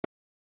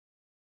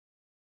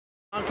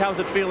How's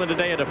it feeling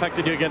today? It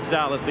affected you against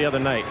Dallas the other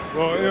night.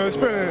 Well, it's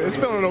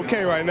feeling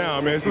okay right now. I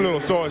mean, it's a little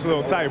sore, it's a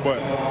little tight, but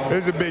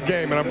it's a big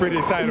game, and I'm pretty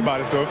excited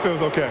about it, so it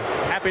feels okay.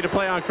 Happy to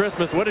play on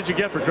Christmas. What did you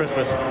get for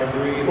Christmas?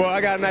 Well,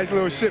 I got a nice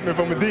little shipment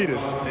from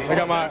Adidas. I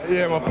got my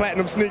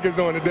platinum sneakers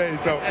on today,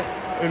 so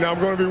I'm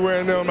going to be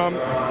wearing them.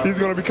 He's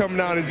going to be coming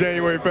down in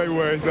January,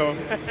 February, so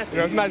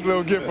it's a nice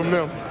little gift from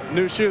them.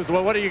 New shoes.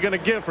 Well, what are you going to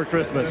give for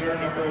Christmas?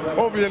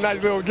 Hopefully a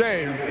nice little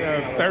game,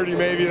 30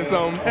 maybe or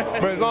something.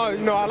 But as long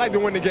as, I like to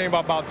win the game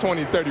by about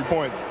 20, 30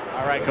 points.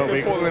 All right,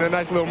 Kobe. Portland, a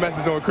nice little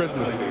message on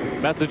Christmas.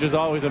 Message is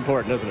always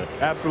important, isn't it?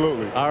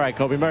 Absolutely. All right,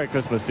 Kobe. Merry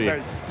Christmas to you.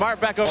 Thanks.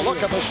 Mark, back over.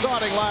 Look at the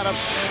starting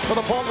lineups for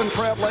the Portland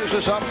Trail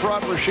Blazers up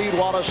front. Rasheed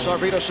Wallace,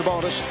 Arvydas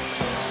Sabonis,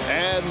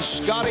 and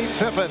Scottie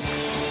Pippen.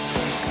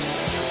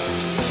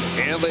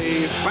 In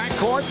the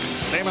backcourt,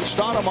 Damon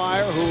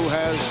Stoudemire, who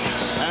has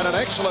had an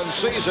excellent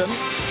season,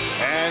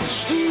 and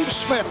Steve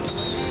Smith.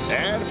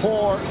 And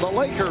for the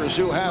Lakers,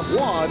 who have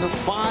won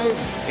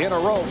 5 in a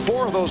row,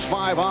 4 of those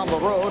 5 on the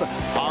road,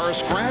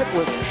 Horace Grant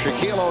with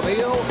Shaquille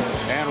O'Neal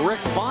and Rick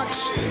Fox.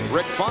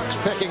 Rick Fox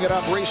picking it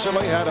up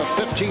recently, had a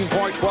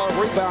 15-point,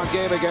 12-rebound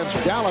game against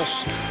Dallas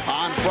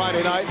on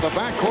Friday night. In the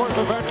backcourt,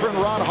 the veteran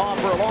Ron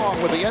Harper,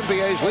 along with the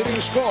NBA's leading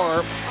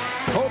scorer,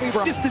 Kobe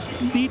Bryant. Just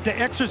need to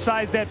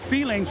exercise that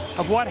feeling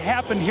of what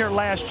happened here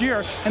last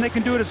year, and they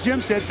can do it, as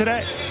Jim said,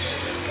 today.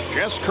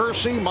 Jess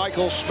Kersey,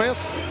 Michael Smith,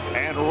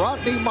 and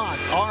Rodney Mott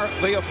are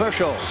the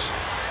officials.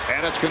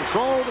 And it's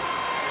controlled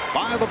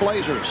by the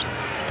Blazers.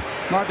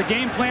 Mark, the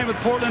game plan with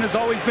Portland has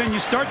always been you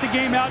start the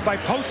game out by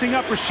posting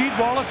up Rasheed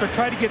Wallace or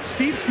try to get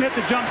Steve Smith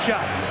a jump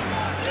shot.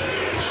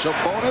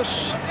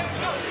 Sabonis,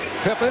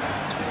 Pippen.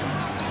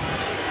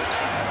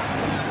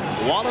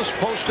 Wallace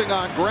posting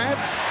on Grant.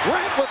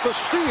 Grant with the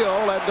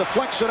steal and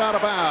deflects it out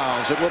of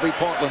bounds. It will be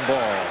Portland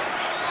ball.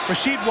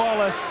 Rasheed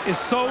Wallace is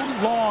so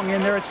long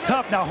in there, it's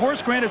tough. Now,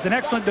 Horace Grant is an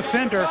excellent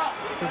defender.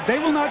 They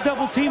will not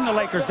double team the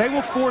Lakers. They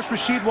will force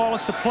Rasheed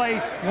Wallace to play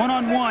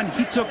one-on-one.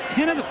 He took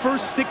 10 of the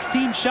first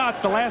 16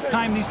 shots the last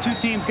time these two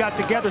teams got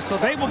together, so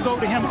they will go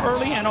to him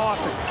early and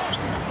often.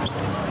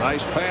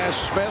 Nice pass,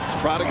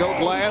 Smith. Try to go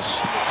glass.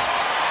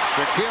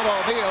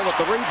 Shaquille O'Neal with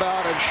the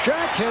rebound, and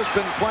Shaq has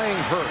been playing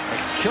hurt.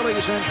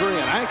 Achilles injury,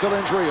 an ankle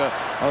injury,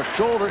 a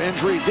shoulder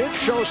injury. Did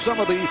show some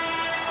of the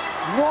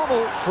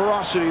normal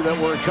ferocity that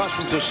we're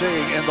accustomed to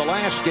seeing in the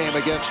last game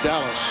against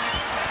Dallas.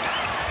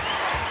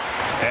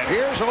 And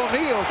here's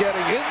O'Neal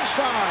getting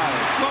inside.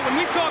 Well, when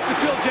we talked to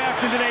Phil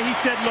Jackson today, he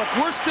said, look,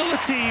 we're still a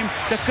team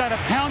that's got to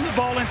pound the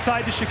ball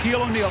inside to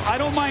Shaquille O'Neal. I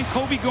don't mind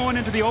Kobe going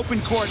into the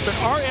open court, but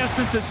our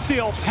essence is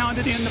still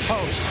pounded in the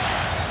post.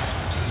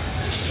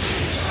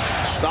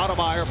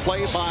 Stoudemire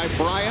played by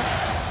Bryant.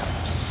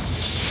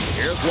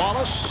 Here's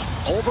Wallace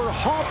over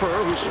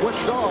Harper, who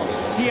switched off.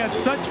 He has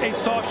such a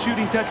soft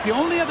shooting touch. The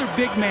only other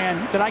big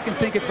man that I can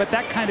think of, but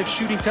that kind of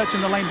shooting touch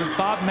in the lane, was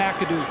Bob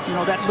McAdoo. You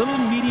know, that little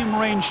medium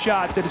range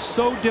shot that is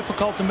so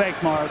difficult to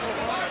make, Marv.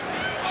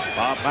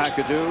 Bob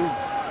McAdoo,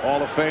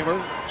 Hall of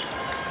Famer.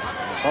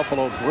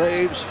 Buffalo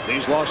Braves,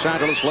 these Los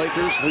Angeles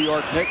Lakers, New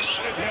York Knicks.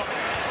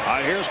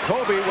 Here's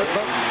Kobe with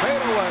the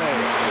fadeaway.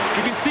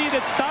 You can see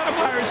that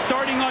Stoudemire is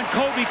starting on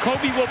Kobe.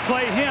 Kobe will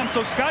play him,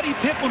 so Scottie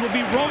Pippen will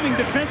be roaming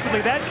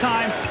defensively. That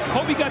time,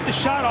 Kobe got the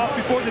shot off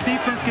before the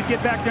defense could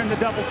get back there in the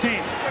double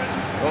team.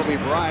 Kobe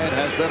Bryant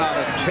has been on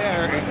a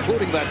tear,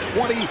 including that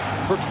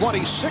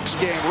 20-for-26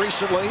 game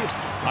recently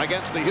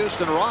against the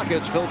Houston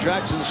Rockets. Phil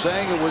Jackson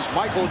saying it was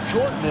Michael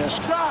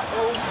Jordan-esque.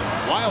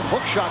 Wild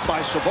hook shot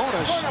by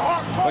Sabonis,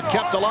 but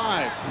kept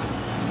alive.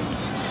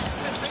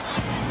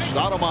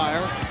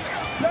 Stoudemire.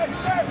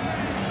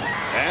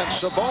 And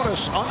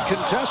Sabonis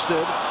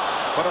uncontested,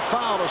 but a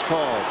foul is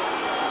called.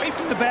 Away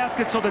from the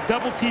basket so the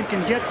double team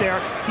can get there.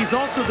 He's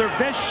also their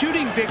best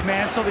shooting big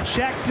man, so that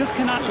Shaq just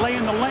cannot lay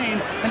in the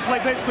lane and play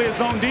basically his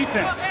own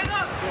defense.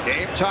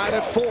 Game tied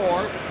at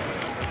 4.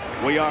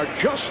 We are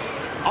just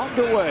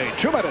underway.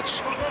 2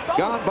 minutes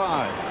gone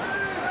by.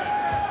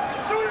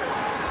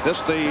 This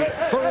is the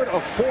third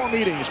of 4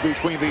 meetings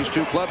between these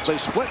two clubs. They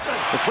split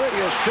the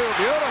previous 2.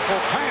 Beautiful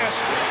pass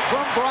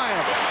from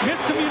Bryant.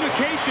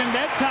 Miscommunication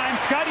that time.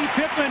 Scottie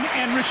Pippen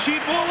and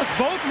Rasheed Wallace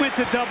both went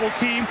to double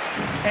team,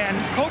 and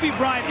Kobe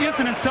Bryant is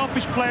an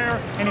unselfish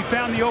player, and he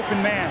found the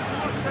open man.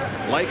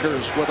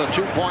 Lakers with a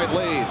 2-point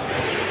lead.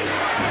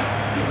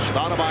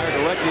 Stoudemire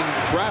directing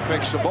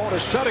traffic.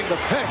 Sabonis setting the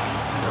pick.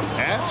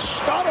 And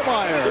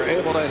Stoudemire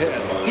able to hit.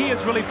 He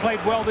has really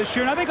played well this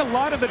year, and I think a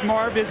lot of it,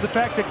 Marv, is the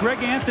fact that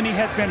Greg Anthony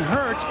has been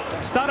hurt.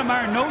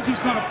 Stoudemire knows he's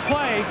going to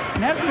play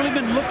and hasn't really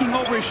been looking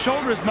over his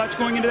shoulder as much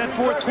going into that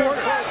 4th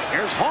quarter.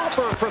 Here's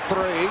Harper for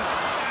 3.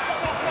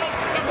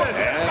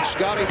 And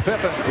Scottie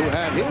Pippen, who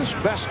had his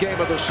best game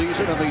of the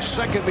season in the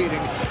second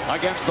meeting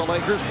against the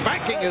Lakers,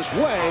 banking his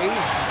way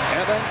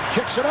and then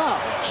kicks it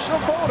out.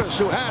 Sabonis,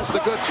 who has the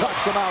good touch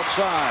from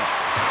outside.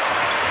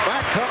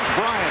 Back comes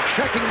Bryant,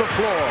 checking the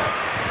floor.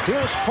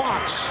 Here's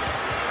Fox.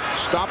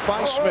 Stopped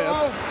by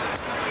Smith.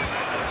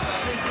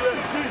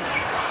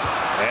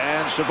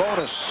 And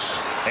Sabonis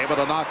able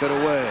to knock it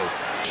away.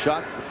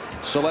 shot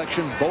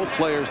selection. Both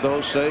players,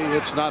 though, say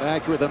it's not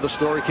accurate. Then the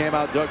story came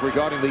out, Doug,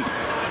 regarding the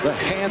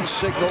hand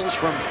signals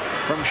from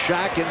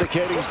Shaq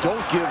indicating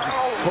don't give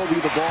Kobe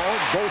the ball.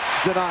 Both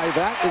deny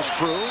that is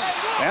true.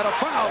 And a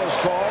foul is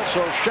called,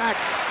 so Shaq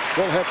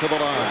will head to the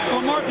line.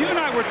 Well, Mark, you and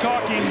I were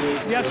talking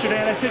yesterday,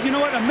 and I said, you know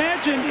what,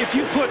 imagine if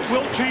you put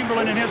Wilt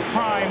Chamberlain in his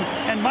prime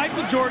and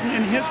Michael Jordan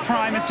in his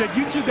prime and said,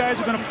 you two guys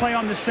are going to play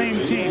on the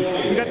same team.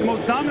 You got the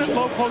most dominant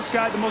low post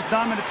guy, the most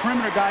dominant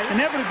perimeter guy.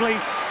 Inevitably,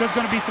 there's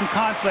going to be some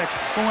conflicts.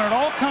 But when it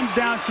all comes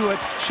down to it,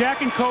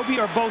 Shaq and Kobe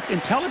are both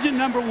intelligent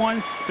number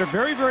one. They're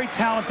very, very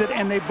talented,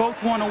 and they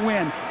both want to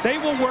win. They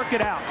will work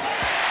it out.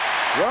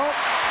 Well,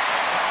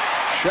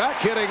 Shaq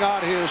hitting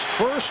on his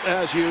first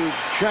as you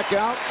check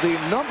out the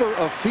number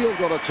of field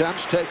goal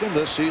attempts taken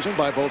this season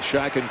by both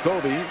Shaq and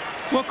Kobe.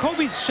 Well,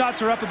 Kobe's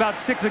shots are up about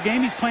 6 a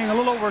game. He's playing a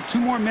little over 2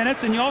 more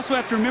minutes. And you also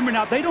have to remember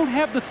now, they don't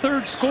have the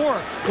third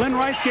scorer. Glenn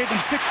Rice gave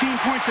them 16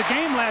 points a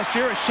game last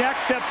year. As Shaq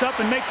steps up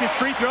and makes his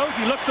free throws,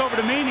 he looks over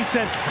to me and he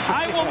said,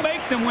 I will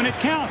make them when it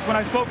counts. When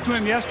I spoke to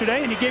him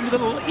yesterday, and he gave me the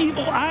little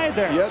evil eye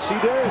there. Yes, he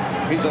did.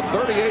 He's a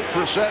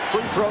 38%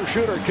 free throw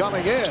shooter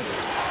coming in.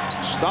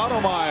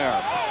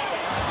 Stoudemire.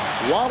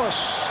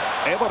 Wallace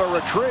able to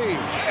retrieve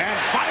and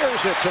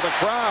fires it to the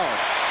crowd.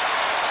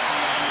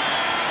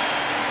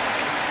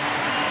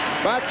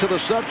 Back to the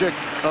subject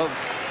of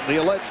the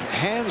alleged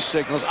hand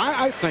signals.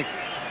 I think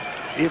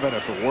even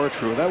if it were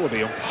true, that would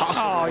be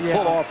impossible to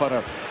pull off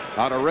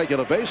on a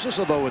regular basis,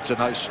 although it's a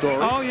nice story.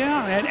 Oh,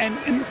 yeah.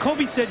 And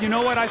Kobe said, you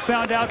know what, I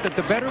found out that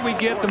the better we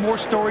get, the more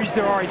stories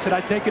there are. He said, I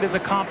take it as a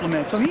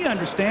compliment. So he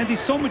understands. He's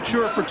so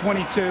mature for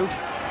 22.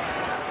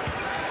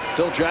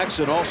 Phil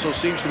Jackson also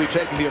seems to be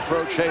taking the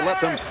approach, hey, let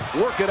them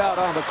work it out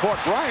on the court.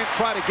 Bryant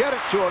tried to get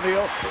it to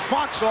O'Neal.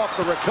 Fox off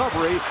the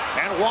recovery,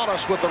 and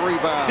Wallace with the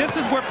rebound. This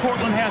is where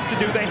Portland has to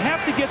do. They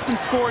have to get some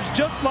scores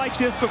just like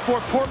this before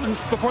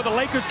the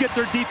Lakers get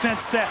their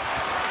defense set.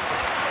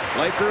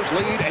 Lakers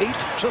lead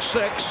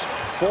 8-6.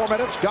 4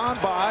 minutes gone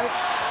by.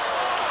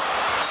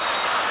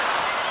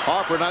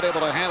 Harper not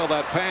able to handle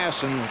that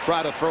pass and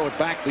try to throw it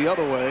back the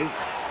other way.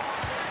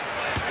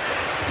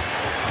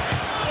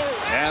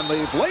 And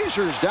the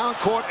Blazers down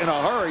court in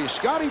a hurry.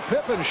 Scottie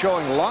Pippen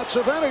showing lots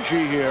of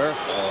energy here,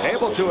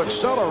 able to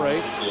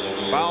accelerate.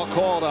 Foul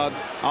called on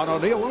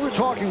O'Neal. We were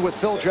talking with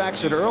Phil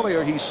Jackson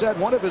earlier. He said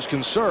one of his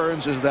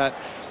concerns is that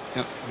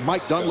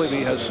Mike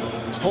Dunleavy has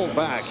pulled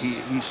back.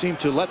 He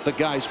seemed to let the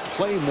guys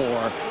play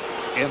more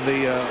in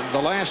the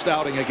last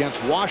outing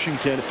against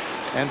Washington.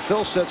 And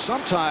Phil said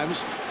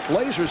sometimes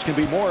Blazers can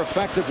be more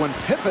effective when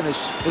Pippen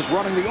is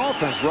running the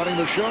offense, running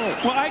the show.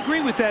 Well, I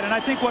agree with that, and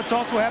I think what's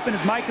also happened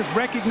is Mike has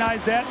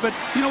recognized that. But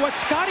you know what?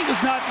 Scottie was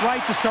not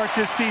right to start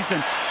this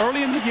season.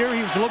 Early in the year,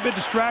 he was a little bit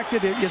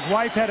distracted. His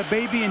wife had a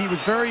baby, and he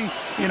was very,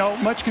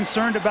 much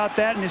concerned about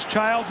that and his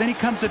child. Then he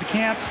comes to the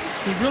camp.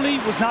 He really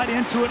was not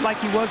into it like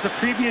he was the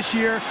previous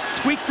year.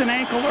 Tweaks an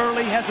ankle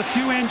early, has a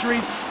few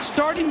injuries,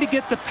 starting to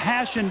get the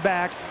passion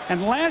back.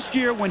 And last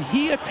year, when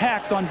he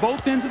attacked on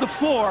both ends of the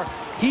floor,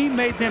 he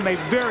made them a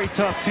very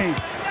tough team.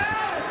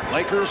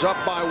 Lakers up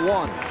by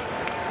 1.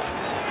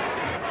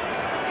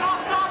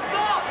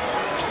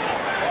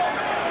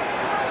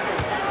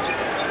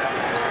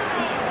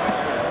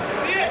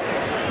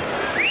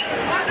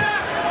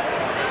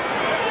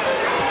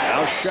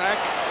 Now Shaq,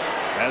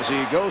 as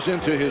he goes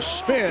into his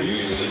spin,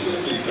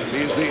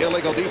 sees the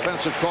illegal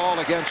defensive call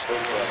against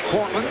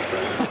Portland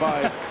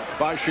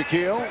by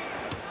Shaquille.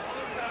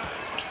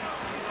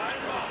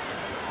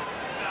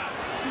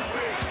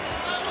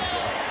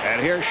 And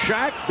here's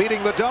Shaq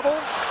beating the double.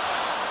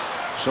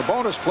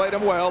 Sabonis played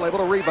him well, able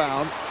to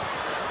rebound.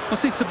 Well,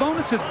 see,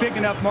 Sabonis is big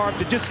enough, Mark,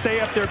 to just stay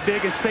up there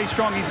big and stay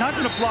strong. He's not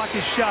going to block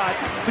his shot,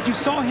 but you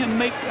saw him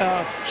make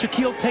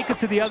Shaquille take it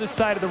to the other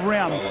side of the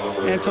rim.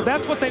 And so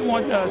that's what they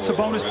want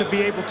Sabonis to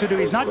be able to do.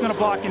 He's not going to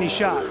block any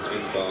shots.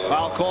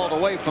 Foul called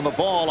away from the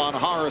ball on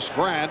Horace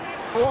Grant.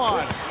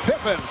 One,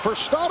 Pippen for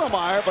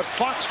Stoudemire, but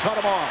Fox cut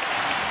him off.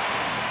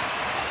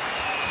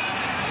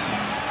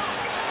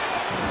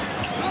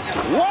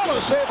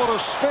 Wallace able to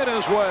spin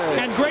his way.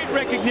 And great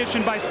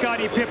recognition by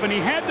Scottie Pippen. He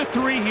had the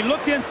three. He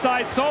looked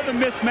inside, saw the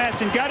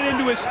mismatch, and got it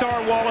into his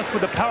star Wallace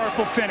with a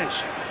powerful finish.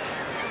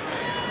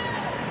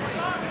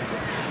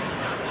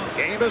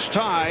 Game is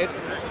tied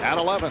at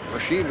 11.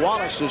 Rasheed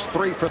Wallace is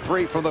 3 for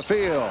 3 from the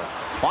field.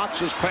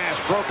 Fox's pass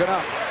broken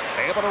up.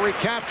 Able to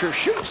recapture.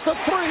 Shoots the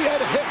three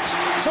and hits.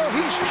 So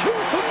he's 2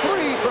 for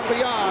 3 from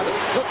beyond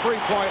the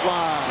three-point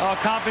line. Oh,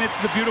 confidence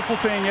is a beautiful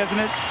thing, isn't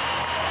it?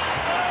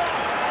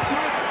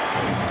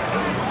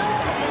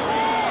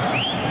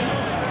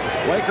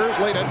 Lakers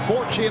lead at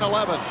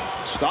 14-11.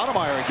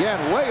 Stoudemire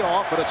again way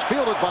off, but it's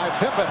fielded by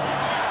Pippen.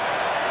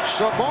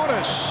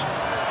 Sabonis.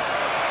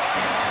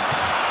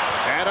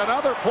 And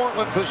another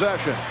Portland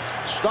possession.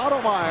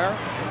 Stoudemire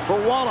for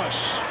Wallace.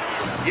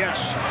 Yes.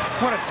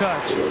 What a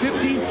touch.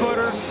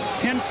 15-footer,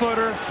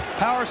 10-footer,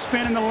 power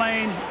spin in the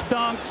lane,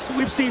 dunks.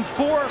 We've seen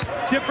 4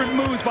 different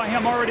moves by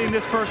him already in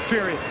this first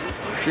period.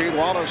 Rasheed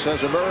Wallace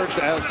has emerged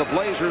as the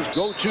Blazers'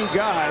 go-to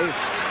guy.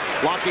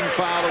 Blocking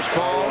foul is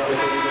called.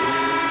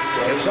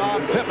 It's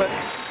on Pippen.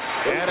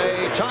 And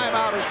a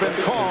timeout has been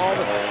called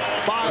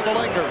by the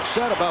Lakers.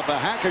 Said about the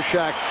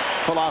hack-a-Shaq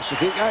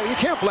philosophy. You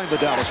can't blame the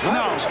Dallas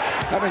Mavericks.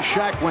 I mean,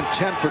 Shaq went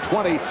 10 for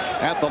 20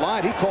 at the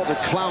line. He called it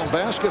clown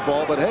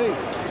basketball, but hey.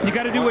 You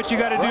got to do what you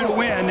got to do to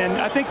win.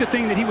 And I think the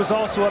thing that he was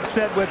also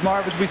upset with,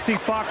 Marv, is we see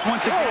Fox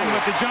once again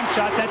with the jump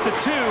shot. That's a 2.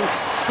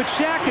 But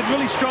Shaq had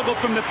really struggled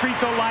from the free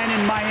throw line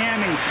in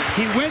Miami.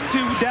 He went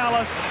to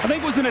Dallas. I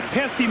think it was in a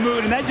testy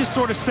mood, and that just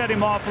sort of set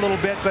him off a little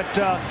bit. But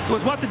it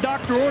was what the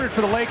doctor ordered for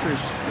the Lakers.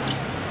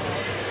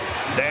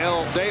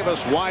 Dale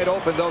Davis wide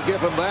open. They'll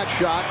give him that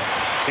shot.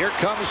 Here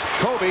comes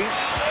Kobe.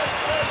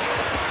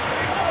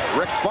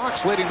 Rick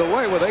Fox leading the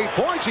way with 8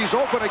 points. He's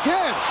open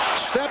again.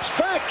 Steps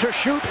back to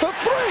shoot the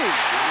 3.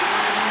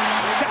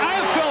 I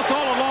have felt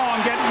all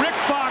along that Rick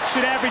Fox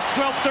should average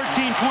 12,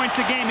 13 points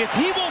a game. If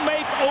he will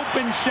make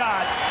open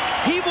shots,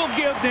 he will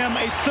give them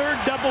a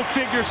third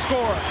double-figure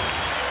score.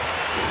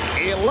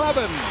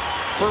 11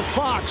 for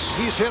Fox.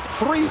 He's hit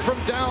 3 from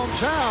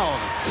downtown.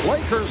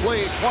 Lakers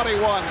lead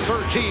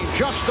 21-13,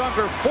 just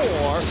under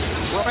 4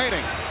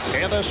 remaining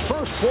in this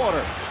first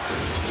quarter.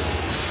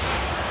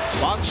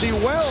 Bonzi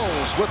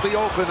Wells with the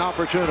open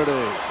opportunity.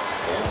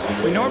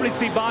 We normally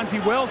see Bonzi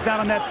Wells down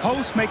on that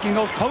post making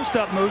those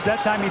post-up moves.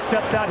 That time he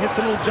steps out, hits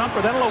a little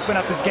jumper. That'll open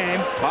up his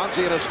game.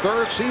 Bonzi in his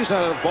 3rd season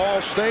at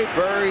Ball State,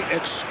 very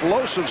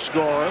explosive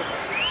scorer.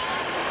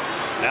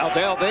 Now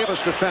Dale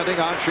Davis defending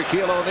on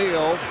Shaquille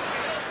O'Neal.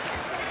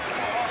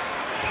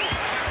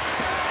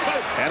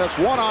 And it's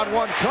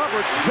one-on-one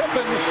coverage.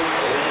 Pippen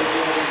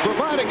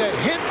providing a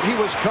hint he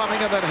was coming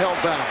and then held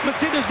back. But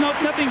see, there's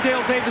nothing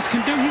Dale Davis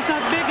can do. He's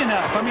not big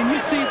enough. I mean, you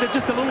see that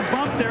just a little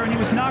bump there, and he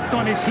was knocked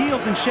on his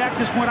heels, and Shaq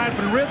just went out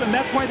of rhythm.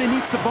 That's why they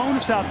need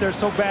Sabonis out there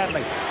so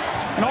badly.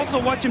 And also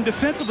watch him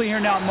defensively here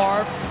now,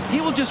 Marv. He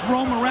will just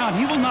roam around.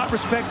 He will not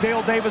respect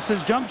Dale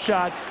Davis's jump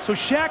shot. So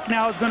Shaq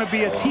now is going to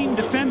be a team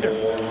defender.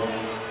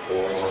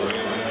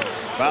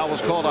 Foul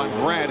was called on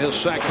Grant, his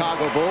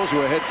Chicago Bulls,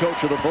 who are head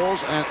coach of the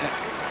Bulls. And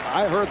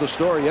I heard the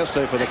story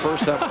yesterday for the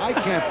first time. I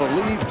can't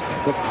believe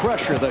the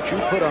pressure that you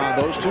put on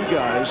those 2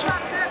 guys.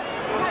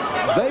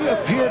 They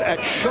appeared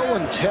at show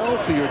and tell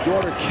for your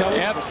daughter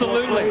Kelly.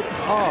 Absolutely.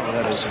 Oh,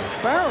 that is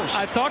embarrassing.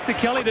 I talked to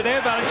Kelly today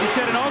about it. She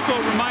said, and also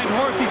remind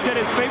Horace, he said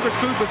his favorite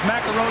food was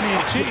macaroni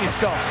and cheese.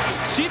 So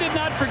she did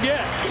not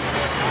forget.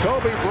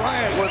 Kobe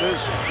Bryant with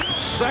his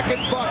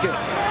 2nd bucket.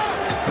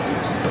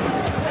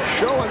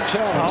 Show and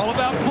tell. All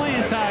about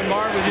playing time,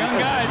 Marv, with young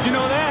guys. You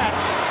know that.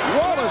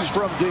 Wallace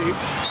from deep.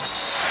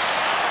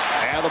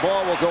 And the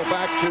ball will go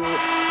back to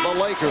the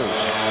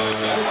Lakers.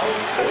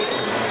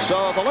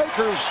 So the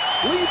Lakers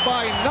lead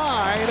by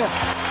 9.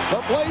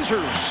 The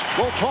Blazers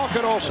will talk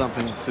it over.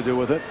 Something to do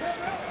with it.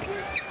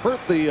 Hurt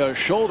the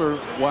shoulder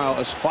while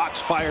as Fox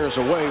fires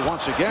away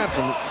once again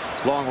from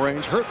long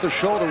range. Hurt the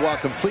shoulder while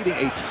completing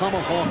a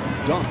tomahawk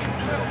dunk.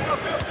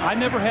 I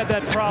never had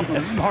that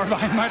problem, Marv.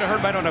 I might have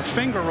hurt right on a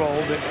finger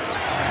roll, but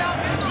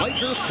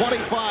Lakers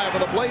 25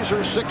 and the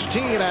Blazers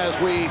 16 as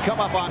we come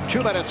up on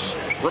 2 minutes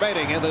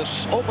remaining in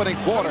this opening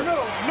quarter.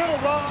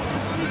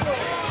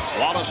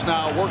 Wallace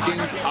now working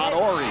on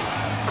Horry.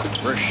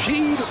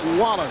 Rasheed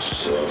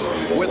Wallace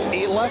with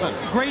 11.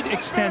 Great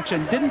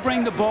extension. Didn't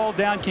bring the ball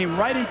down. Came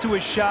right into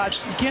his shot.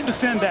 You can't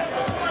defend that.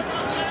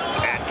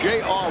 And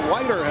J.R.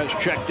 Ryder has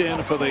checked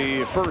in for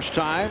the first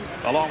time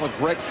along with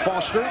Greg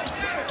Foster.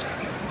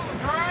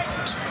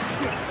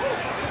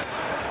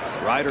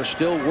 Ryder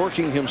still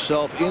working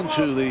himself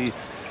into the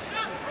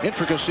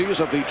intricacies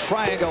of the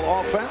triangle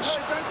offense.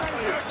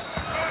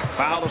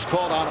 Foul is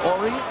called on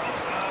Horry.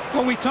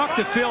 When we talked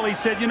to Phil, he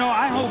said, you know,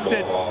 I hope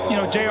that, you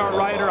know, J.R.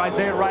 Ryder,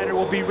 Isaiah Ryder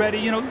will be ready.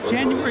 You know,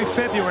 January,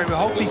 February, we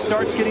hope he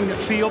starts getting the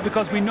feel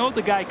because we know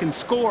the guy can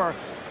score.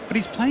 But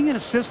he's playing in a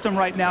system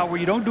right now where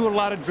you don't do a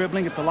lot of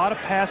dribbling. It's a lot of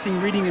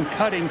passing, reading, and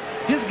cutting.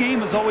 His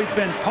game has always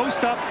been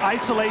post up,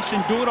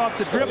 isolation, do it off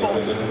the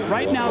dribble.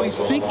 Right now he's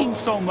thinking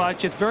so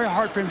much, it's very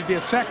hard for him to be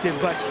effective.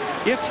 But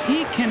if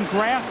he can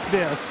grasp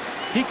this,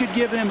 he could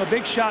give them a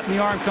big shot in the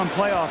arm come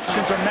playoffs.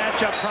 Since our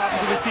matchup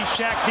problems, we see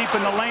Shaq deep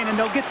in the lane, and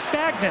they'll get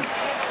stagnant.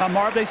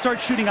 Marv, they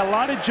start shooting a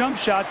lot of jump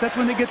shots. That's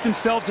when they get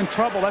themselves in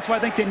trouble. That's why I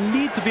think they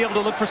need to be able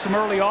to look for some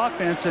early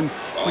offense. And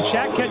when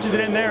Shaq catches it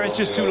in there, it's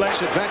just too late.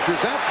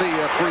 Adventures at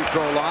the free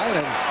throw line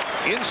and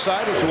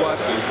insight into what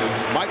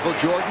Michael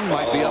Jordan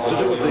might be up to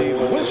do with the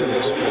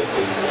Wizards.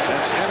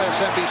 That's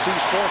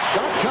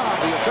MSNBCSports.com,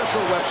 the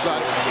official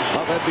website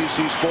of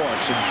NBC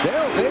Sports. And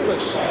Dale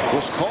Davis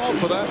was called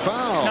for that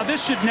foul. Now,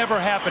 this should never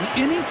happen.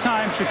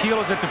 Anytime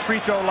Shaquille is at the free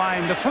throw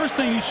line, the first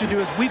thing you should do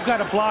is we've got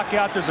to block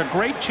out. There's a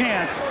great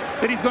chance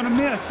that he's going to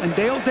miss. And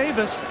Dale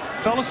Davis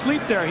fell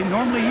asleep there.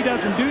 Normally he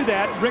doesn't do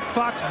that. Rick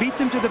Fox beats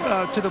him to the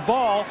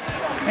ball,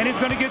 and he's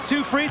going to get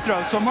 2 free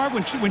throws. So, Marv,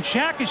 when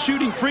Shaq is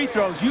shooting free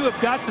throws, you have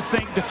got to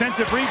think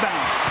defensive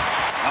rebound.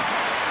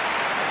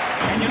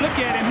 And you look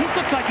at him, he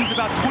looks like he's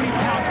about 20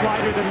 pounds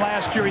lighter than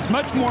last year. He's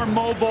much more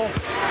mobile,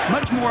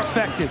 much more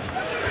effective.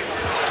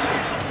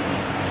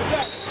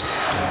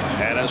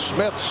 And as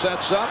Smith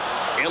sets up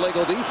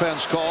illegal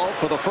defense call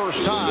for the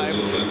first time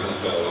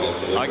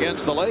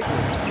against the Lakers.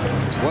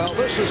 Well,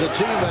 this is a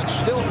team that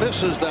still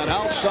misses that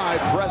outside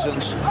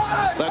presence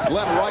that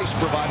Glenn Rice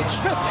provided.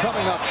 Smith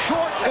coming up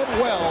short, and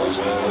Wells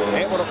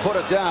able to put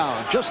it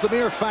down. Just the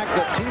mere fact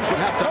that teams would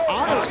have to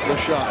honor the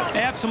shot.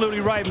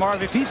 Absolutely right,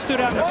 Marv. If he stood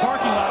out in the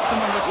parking lot,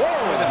 someone would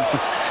stay with him.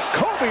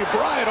 Kobe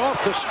Bryant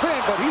off the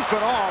spin, but he's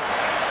been off.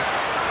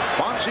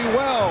 Bonzi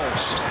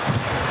Wells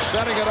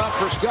setting it up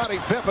for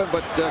Scottie Pippen,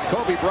 but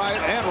Kobe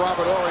Bryant and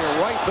Robert Horry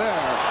are right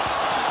there.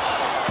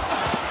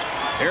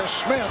 Here's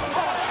Smith.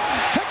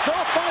 Picked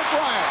off by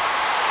Bryant.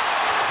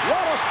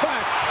 Wallace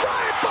back.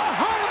 Bryant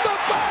behind the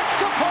back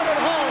to put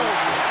it home.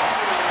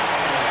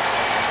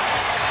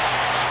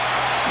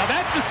 Now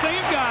that's the same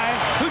guy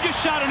who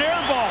just shot an air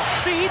ball.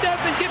 See, he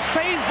doesn't get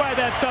fazed by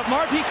that stuff,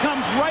 Marv. He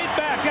comes right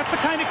back. That's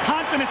the kind of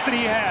confidence that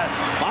he has.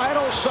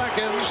 Final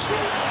seconds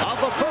of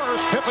the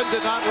first. Pippen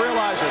did not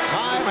realize it.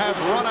 Time has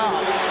run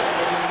out.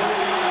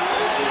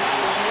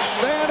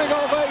 Standing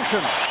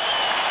ovation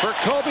for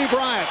Kobe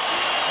Bryant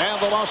and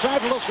the Los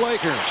Angeles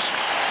Lakers.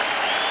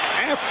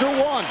 After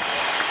one,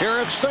 here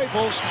at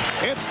Staples,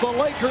 it's the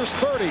Lakers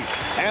 30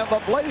 and the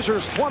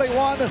Blazers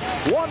 21.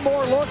 One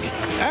more look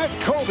at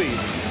Kobe.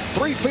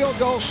 3 field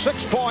goals,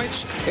 6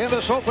 points in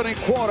this opening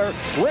quarter.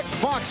 Rick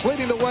Fox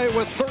leading the way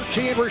with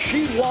 13.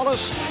 Rasheed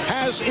Wallace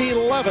has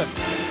 11.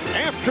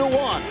 After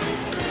one,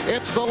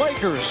 it's the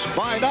Lakers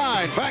by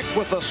 9. Back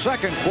with the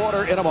second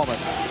quarter in a moment.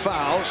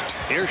 Fouls.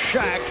 Here's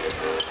Shaq.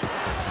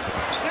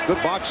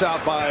 Good box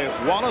out by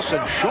Wallace,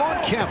 and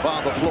Shawn Kemp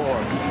on the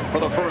floor for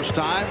the first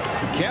time.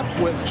 Kemp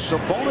with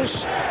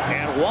Sabonis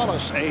and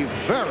Wallace, a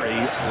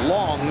very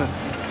long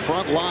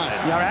front line.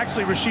 Yeah,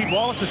 actually, Rasheed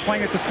Wallace is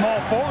playing at the small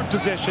forward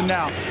position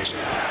now.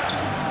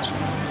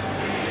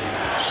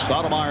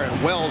 Stoudemire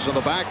and Wells in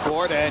the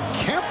backcourt, and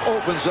Kemp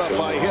opens up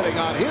by hitting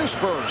on his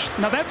first.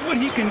 Now that's what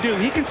he can do.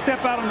 He can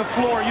step out on the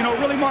floor. You know,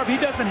 really, Marv, he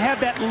doesn't have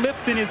that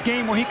lift in his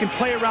game where he can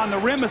play around the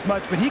rim as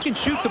much, but he can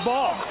shoot the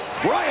ball.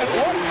 Bryant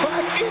right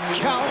back, it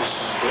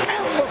counts,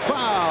 and the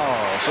foul.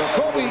 So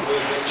Kobe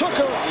took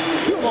a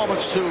few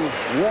moments to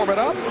warm it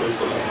up,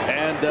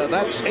 and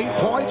that's 8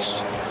 points,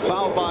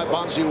 fouled by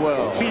Bonzi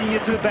Wells. Feeding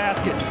it to the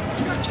basket.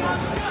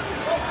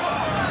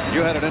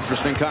 You had an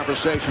interesting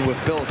conversation with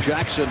Phil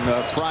Jackson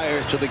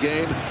prior to the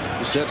game.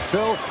 He said,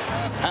 Phil,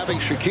 having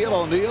Shaquille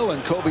O'Neal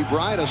and Kobe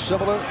Bryant is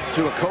similar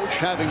to a coach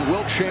having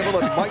Wilt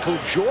Chamberlain and Michael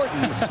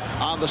Jordan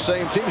on the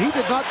same team. He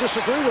did not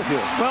disagree with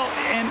you. Well,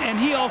 and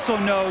he also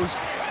knows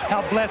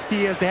how blessed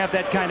he is to have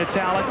that kind of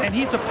talent. And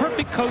he's a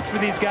perfect coach for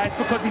these guys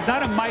because he's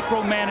not a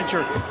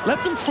micromanager.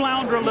 Lets them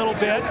flounder a little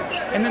bit,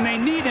 and then they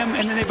need him,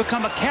 and then they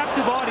become a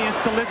captive audience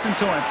to listen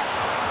to him.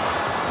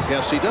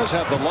 Yes, he does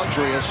have the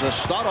luxury as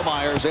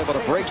Stoudemire is able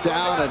to break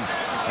down and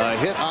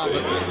hit on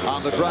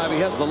the drive. He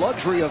has the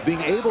luxury of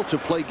being able to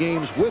play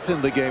games within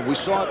the game. We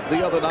saw it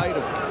the other night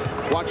of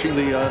watching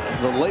the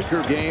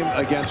Laker game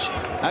against,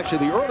 actually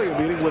the earlier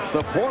meeting with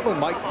Portland.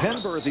 Mike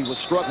Penberthy was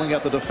struggling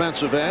at the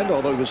defensive end,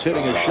 although he was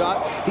hitting a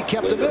shot. He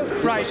kept him in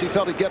because he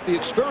felt he'd get the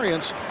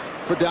experience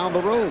for down the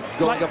road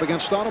going up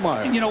against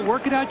Stoudemire. You know,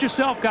 work it out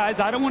yourself,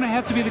 guys. I don't want to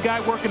have to be the guy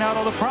working out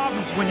all the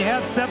problems. When you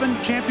have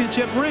 7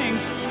 championship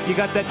rings, you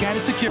got that kind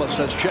of security.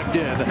 Has checked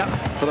in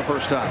for the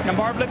first time. Now,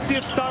 Marv, let's see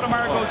if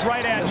Stoudemire goes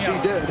right at him. Yes, he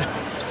did.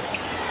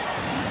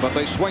 But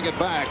they swing it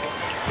back.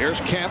 Here's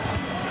Kemp.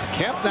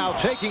 Kemp now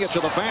taking it to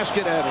the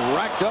basket and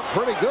racked up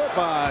pretty good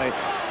by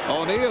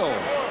O'Neal.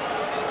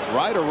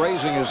 Ryder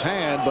raising his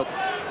hand, but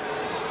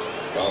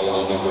you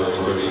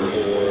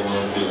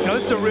know,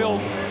 this is a real,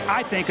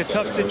 I think, a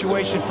tough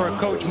situation for a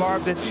coach,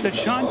 Marv, that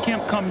Shawn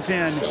Kemp comes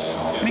in,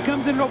 and he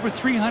comes in at over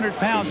 300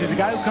 pounds. He's a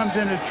guy who comes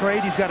in to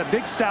trade. He's got a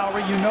big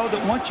salary. You know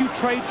that once you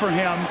trade for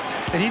him,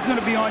 that he's going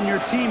to be on your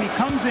team. He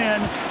comes in,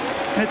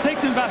 and it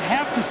takes him about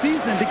half the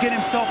season to get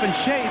himself in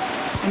shape,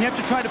 and you have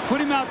to try to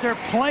put him out there,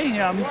 play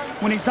him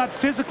when he's not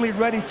physically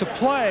ready to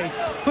play.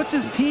 Puts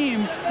his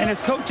team and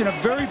his coach in a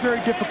very,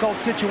 very difficult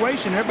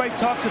situation. Everybody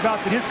talks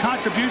about that his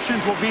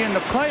contributions will be in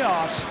the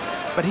playoffs,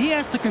 but he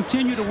has to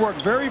continue to work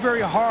very,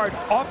 very hard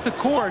off the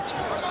court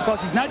because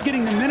he's not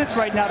getting the minutes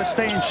right now to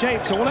stay in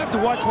shape. So we'll have to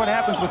watch what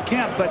happens with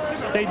Kemp, but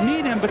they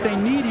need him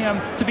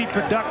to be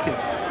productive.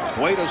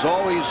 Weight has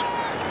always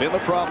been the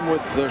problem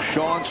with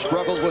Shawn.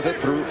 Struggled with it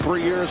through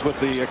 3 years with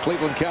the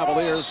Cleveland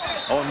Cavaliers.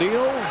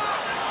 O'Neal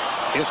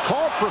is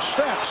called for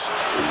steps.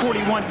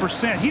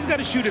 41%. He's got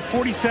to shoot at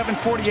 47,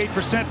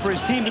 48% for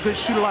his team because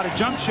he shoot a lot of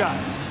jump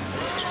shots.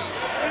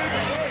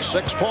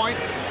 6-point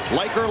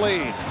Laker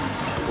lead.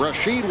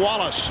 Rasheed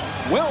Wallace.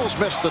 Wells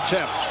missed the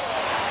tip.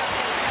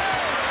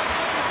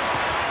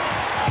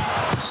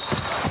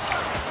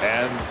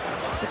 And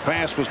the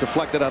pass was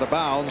deflected out of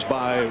bounds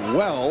by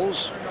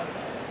Wells,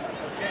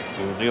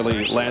 who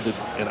nearly landed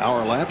in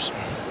our laps.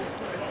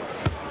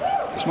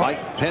 It's Mike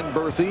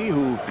Penberthy,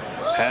 who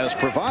has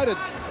provided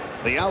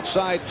the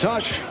outside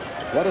touch.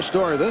 What a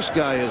story this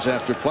guy is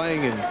after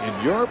playing in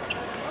Europe,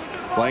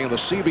 playing in the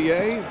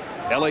CBA,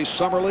 LA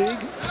Summer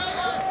League,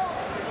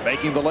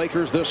 making the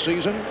Lakers this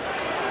season.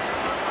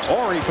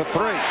 Horry for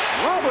three.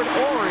 Robert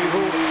Horry,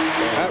 who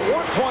at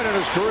one point in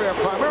his career,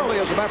 primarily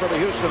as a member of the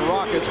Houston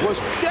Rockets, was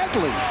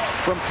deadly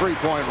from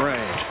three-point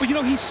range. Well, you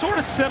know, he sort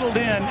of settled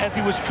in as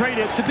he was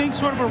traded to being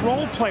sort of a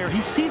role player.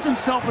 He sees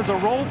himself as a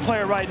role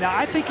player right now.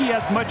 I think he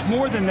has much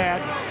more than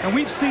that, and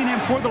we've seen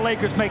him for the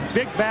Lakers make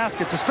big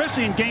baskets,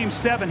 especially in Game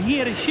 7. He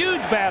had a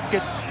huge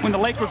basket when the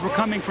Lakers were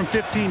coming from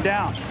 15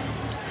 down.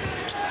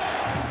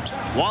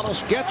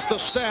 Wallace gets the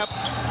step.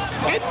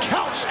 It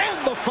counts,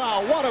 and the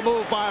foul. What a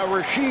move by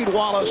Rasheed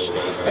Wallace,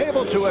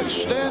 able to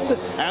extend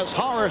as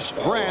Horace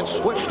Grant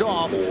switched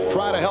off,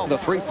 trying to help the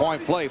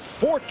three-point play.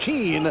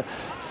 14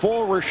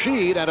 for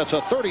Rasheed, and it's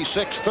a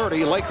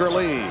 36-30 Laker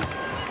lead.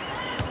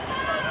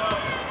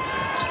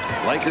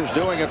 Lakers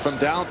doing it from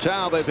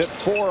downtown. They've hit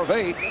 4 of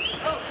 8.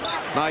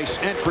 Nice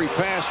entry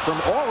pass from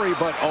Horry,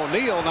 but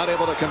O'Neal not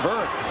able to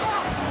convert.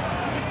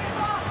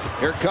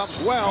 Here comes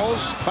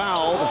Wells,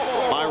 fouled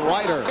by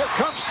Ryder. Here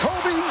comes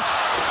Kobe,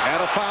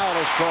 and a foul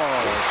is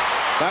called.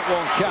 That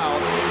won't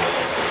count.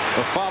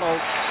 The follow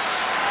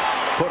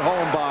put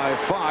home by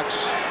Fox.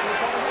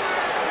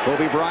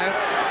 Kobe Bryant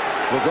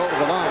will go to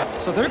the line.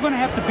 So they're going to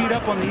have to beat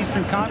up on the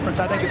Eastern Conference,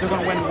 I think, if they're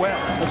going to win the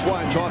West. That's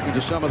why I'm talking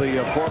to some of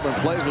the Portland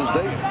Blazers.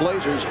 They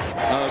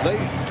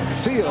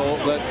feel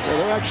that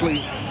they're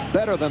actually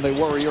better than they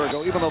were a year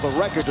ago, even though the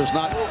record does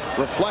not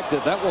reflect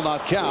it. That will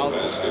not count.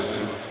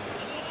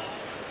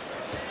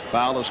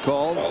 Foul is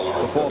called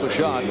before the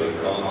shot.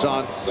 It's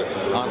on.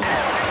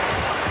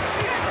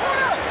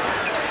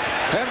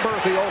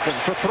 Penberthy open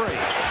for three.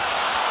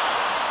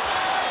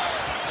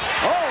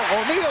 Oh,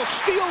 O'Neal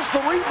steals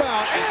the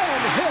rebound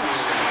and hits.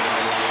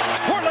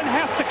 Portland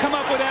has to come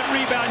up with that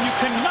rebound. You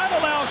cannot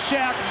allow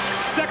Shaq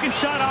second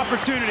shot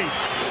opportunity.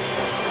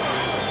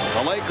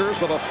 The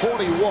Lakers with a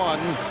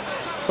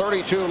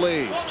 41-32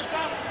 lead.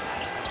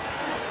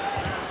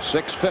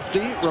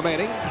 6:50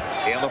 remaining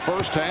in the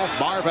first half.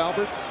 Marv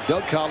Albert,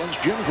 Doug Collins,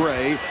 Jim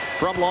Gray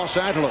from Los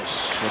Angeles.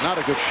 And not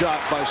a good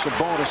shot by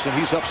Sabonis, and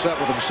he's upset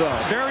with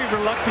himself. Very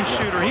reluctant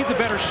shooter. He's a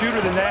better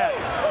shooter than that.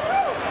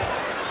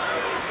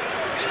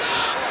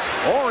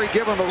 Horry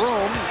given the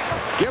room.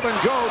 Give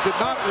and go did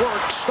not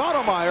work.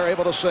 Stoudemire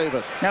able to save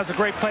it. That was a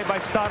great play by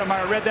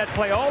Stoudemire. Read that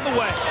play all the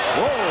way.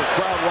 Whoa,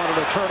 crowd wanted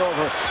a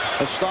turnover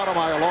as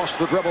Stoudemire lost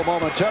the dribble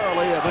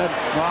momentarily, and then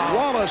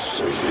Wallace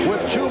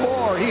with 2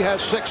 more. He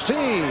has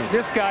 16.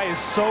 This guy is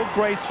so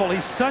graceful.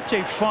 He's such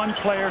a fun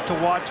player to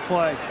watch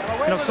play.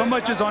 You know, so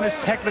much is on his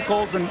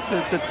technicals and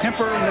the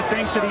temper and the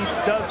things that he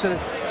does to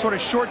sort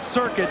of short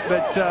circuit,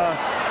 but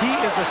he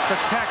is a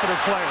spectacular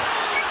player.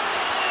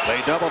 They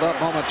doubled up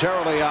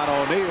momentarily on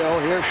O'Neal.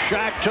 Here's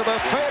Shaq to the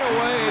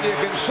fadeaway, and you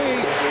can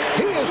see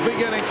he is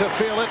beginning to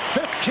feel it.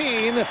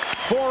 15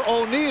 for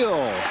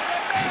O'Neal.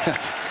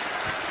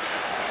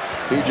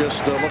 He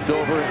just looked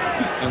over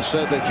and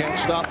said, they can't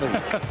stop me.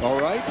 All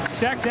right?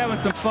 Shaq's having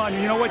some fun.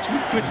 You know what?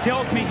 Which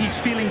tells me he's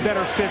feeling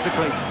better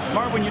physically.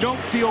 Marv, when you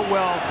don't feel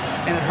well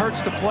and it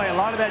hurts to play, a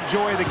lot of that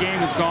joy of the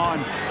game is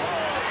gone.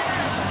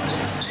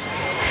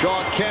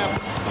 Shawn Kemp.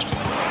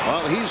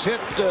 Well, he's hit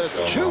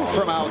 2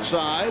 from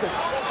outside.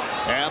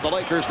 And the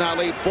Lakers now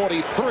lead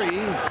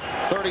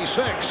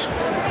 43-36.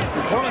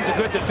 Portland's a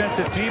good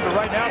defensive team, but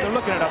right now they're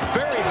looking at a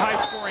very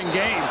high-scoring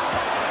game.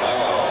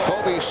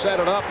 Kobe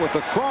set it up with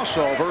the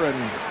crossover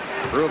and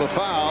drew the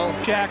foul.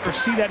 Shaq, or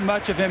see that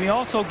much of him. He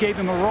also gave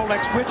him a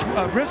Rolex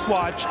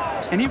wristwatch,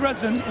 and he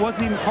wasn't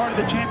even part of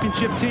the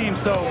championship team.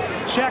 So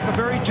Shaq, a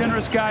very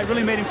generous guy,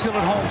 really made him feel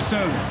at home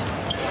soon.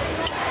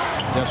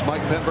 Yes,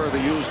 Mike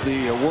Penberthy used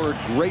the word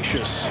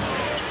gracious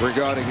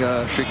regarding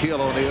Shaquille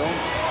O'Neal.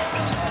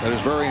 That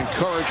is very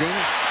encouraging.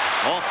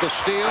 Off the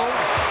steal.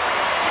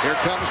 Here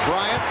comes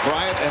Bryant.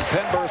 Bryant and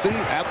Penberthy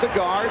at the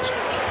guards.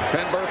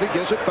 Penberthy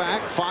gives it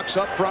back. Fox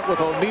up front with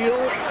O'Neal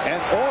and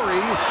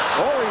Horry.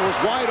 Horry was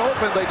wide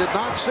open. They did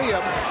not see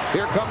him.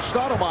 Here comes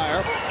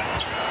Stoudemire.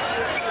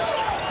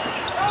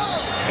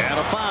 And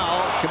a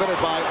foul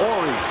committed by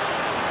Horry.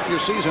 Your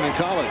season in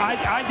college.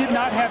 I did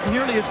not have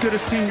nearly as good a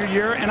senior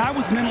year, and I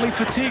was mentally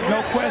fatigued,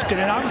 no question.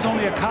 And I was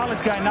only a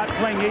college guy not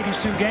playing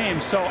 82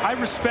 games. So I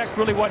respect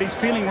really what he's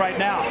feeling right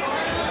now.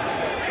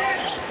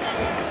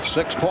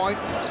 6-point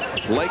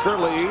Laker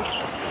lead.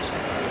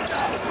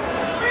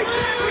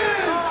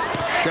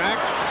 Shaq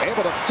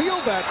able to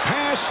field that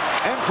pass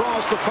and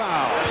draws the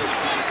foul.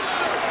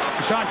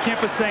 Shawn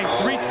Kemp is saying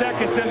 3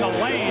 seconds in the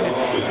lane.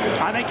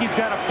 I think he's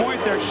got a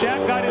point there.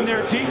 Shaq got in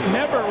there deep,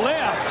 never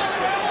left.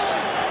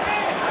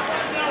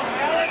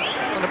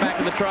 On the back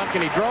of the truck,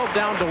 and he drove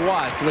down to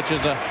Watts, which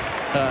is a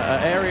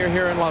area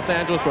here in Los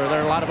Angeles where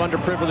there are a lot of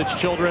underprivileged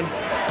children,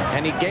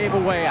 and he gave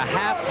away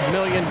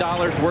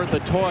 $500,000 worth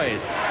of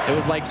toys. It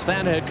was like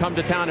Santa had come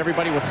to town.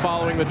 Everybody was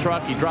following the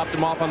truck. He dropped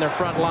them off on their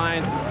front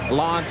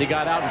lawns. He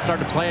got out and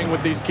started playing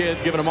with these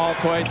kids, giving them all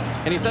toys.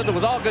 And he says it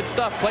was all good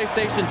stuff: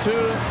 PlayStation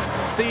 2s,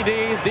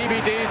 CDs,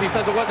 DVDs. He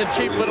says it wasn't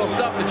cheap little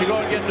stuff that you go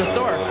and get in the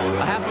store.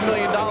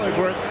 $500,000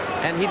 worth.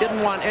 And he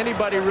didn't want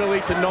anybody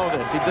really to know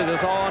this. He did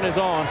this all on his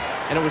own,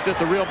 and it was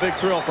just a real big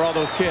thrill for all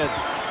those kids.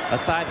 A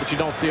side that you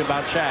don't see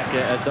about Shaq,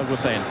 as Doug was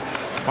saying.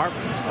 Mark.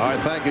 All right,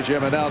 thank you,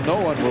 Jim. And now no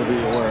one will be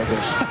aware of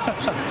this.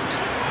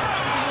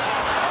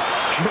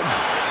 Jim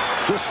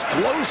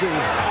disclosing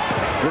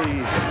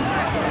the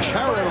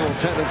charitable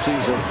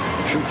tendencies of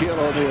Shaquille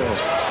O'Neal.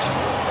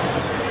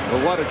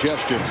 Well, what a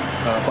gesture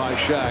by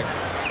Shaq.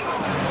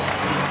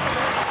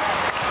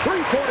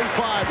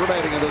 3:45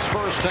 remaining in this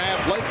first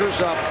half.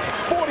 Lakers up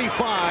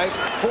 45-41.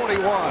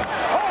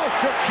 Oh,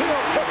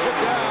 Shaquille puts it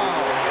down.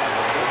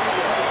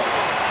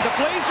 The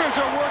Blazers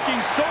are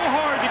working so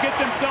hard to get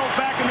themselves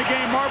back in the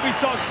game. Marv, we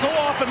saw so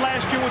often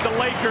last year with the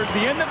Lakers,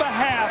 the end of a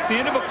half, the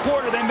end of a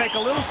quarter, they make a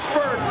little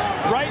spurt.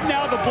 Right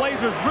now, the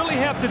Blazers really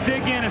have to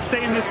dig in and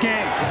stay in this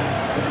game.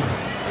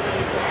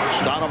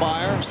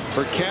 Stoudemire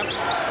for Kemp.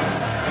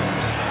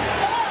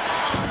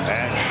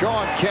 And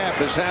Shawn Kemp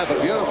has had the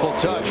beautiful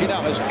touch. He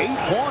now has 8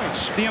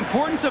 points. The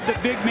importance of the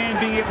big man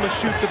being able to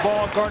shoot the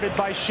ball guarded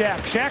by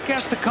Shaq. Shaq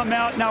has to come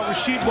out. Now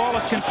Rasheed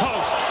Wallace can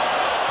post.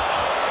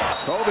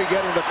 Kobe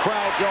getting the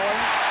crowd going.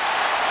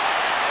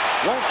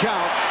 Won't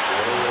count.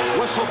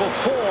 Whistle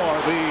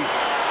before the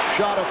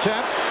shot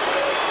attempt.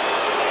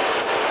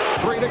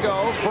 3 to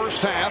go,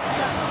 first half.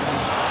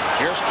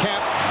 Here's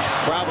Kemp.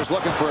 Crowd was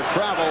looking for a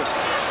travel.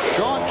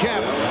 Shawn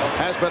Kemp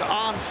has been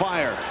on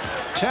fire.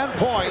 10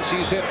 points.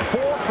 He's hit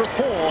 4 for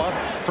 4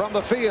 from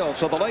the field.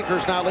 So the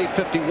Lakers now lead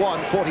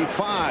 51-45.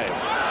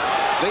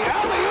 The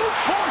alley-oop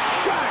for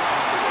Shaq.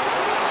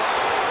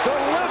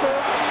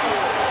 Delivered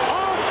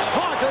on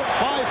target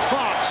by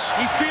Fox.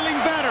 He's feeling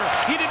better.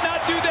 He did not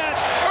do that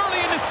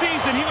early in the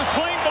season. He was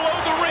playing below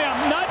the rim.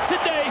 Not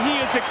today. He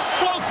is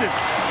explosive.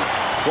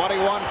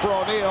 21 for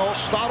O'Neal.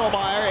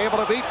 Stoudemire able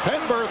to beat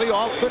Penberthy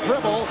off the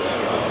dribble.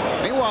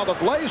 Meanwhile, the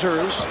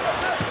Blazers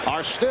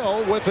are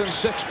still within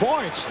 6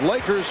 points.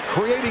 Lakers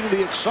creating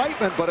the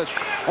excitement, but it's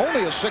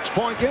only a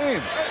 6-point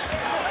game.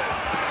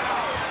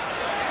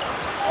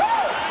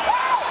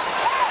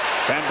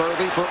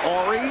 Penberthy for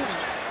Horry.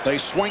 They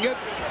swing it.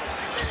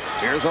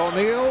 Here's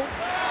O'Neal.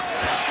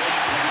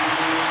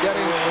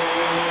 Getting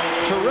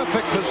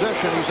terrific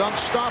position. He's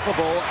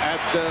unstoppable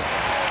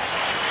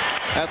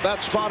at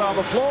that spot on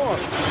the floor.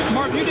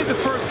 Mark, you did the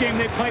first game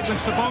they played when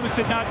Sabonis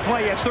did not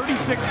play. At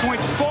 36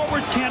 points,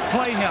 forwards can't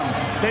play him.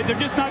 They're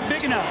just not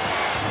big enough.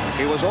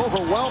 He was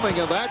overwhelming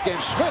in that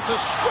game. Smith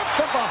is stripped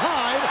from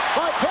behind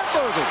by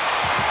Penberthy.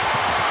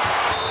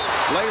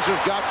 Blazers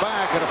got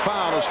back and a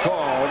foul is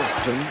called.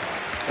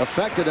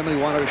 Affected him and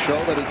he wanted to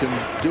show that he can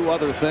do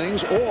other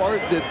things, or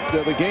did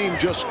the game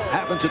just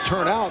happen to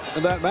turn out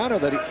in that manner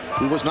that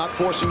he was not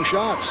forcing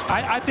shots?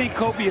 I think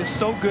Kobe is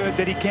so good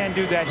that he can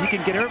do that. He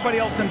can get everybody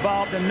else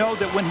involved and know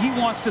that when he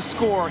wants to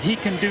score, he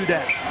can do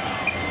that.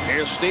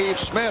 Here's Steve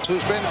Smith,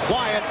 who's been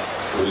quiet.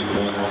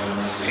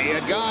 He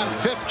had gone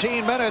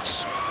 15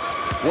 minutes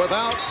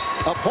without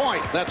a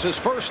point. That's his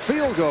first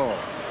field goal.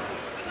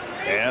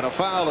 And a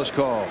foul is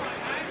called.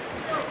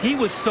 He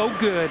was so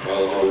good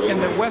in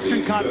the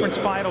Western Conference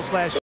Finals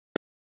last year.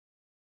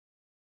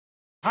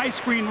 High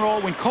screen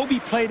roll when Kobe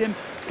played him,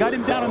 got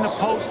him down on the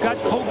post, got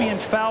Kobe in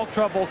foul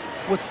trouble,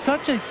 was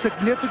such a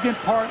significant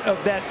part of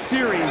that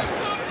series.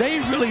 They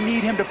really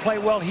need him to play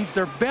well. He's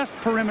their best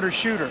perimeter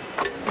shooter.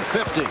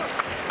 50.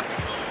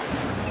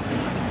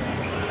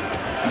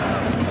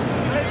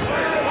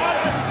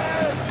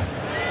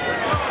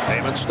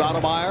 Damon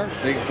Stoudemire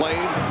being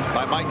played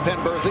by Mike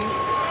Penberthy.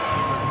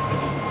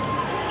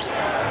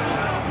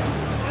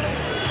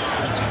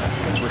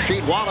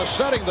 Rasheed Wallace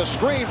setting the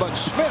screen, but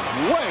Smith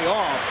way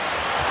off.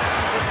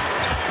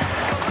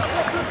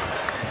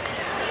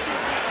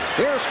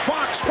 Here's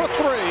Fox for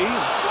 3.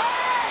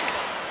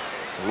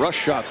 Rush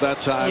shot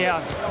that time.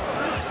 Yeah.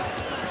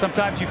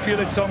 Sometimes you feel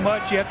it so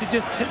much, you have to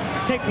just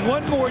take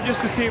one more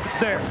just to see if it's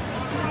there.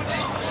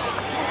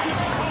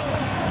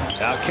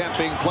 Now Kemp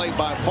being played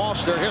by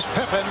Foster. Here's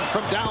Pippen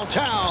from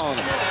downtown.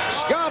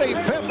 Scottie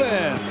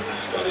Pippen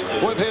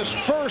with his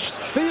first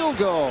field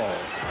goal.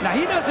 Now,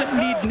 he doesn't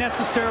need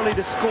necessarily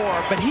to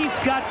score, but he's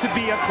got to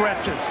be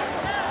aggressive.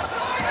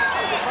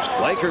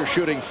 Lakers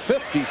shooting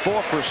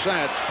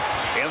 54%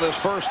 in this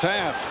first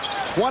half.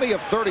 20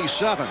 of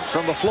 37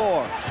 from the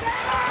floor.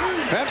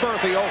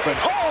 Penberthy open.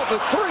 Oh, the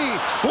 3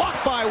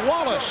 blocked by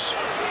Wallace.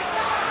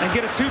 And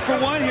get a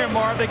 2-for-1 here,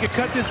 Marv. They could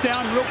cut this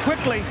down real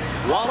quickly.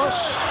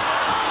 Wallace.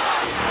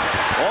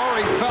 Or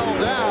he fell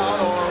down,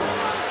 or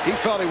he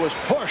felt he was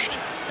pushed.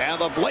 And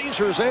the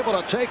Blazers able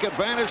to take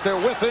advantage. They're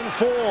within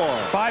 4.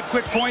 5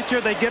 quick points here.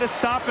 They get a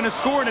stop and a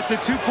score, and it's a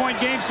 2-point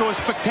game. So as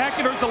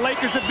spectacular as the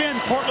Lakers have been,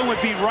 Portland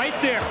would be right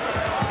there.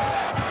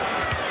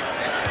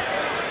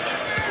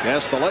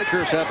 Yes, the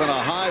Lakers have been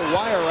a high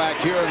wire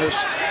act here in this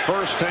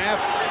first half.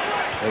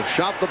 They've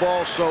shot the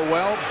ball so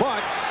well,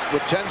 but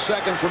with 10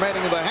 seconds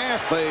remaining in the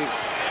half, they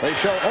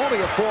show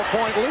only a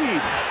 4-point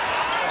lead.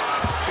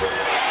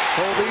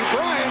 Kobe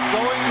Bryant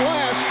going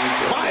last.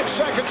 5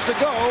 seconds to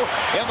go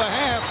in the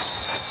half.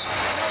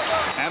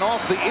 And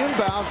off the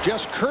inbounds,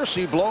 just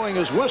Kersey blowing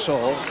his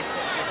whistle.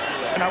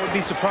 And I would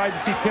be surprised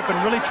to see Pippen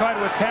really try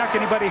to attack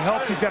anybody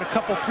helps. He's got a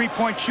couple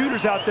 3-point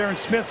shooters out there, and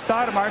Smith,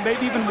 Stoudemire,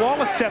 maybe even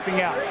Wallace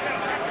stepping out.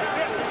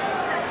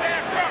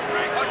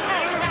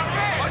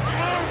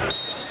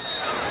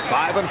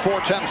 5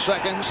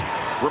 4/10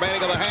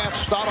 remaining in the half.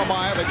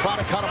 Stoudemire, they try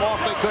to cut him off.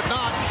 They could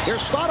not.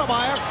 Here's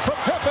Stoudemire for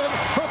Pippen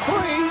for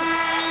 3.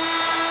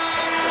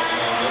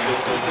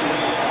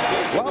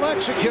 Well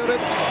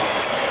executed.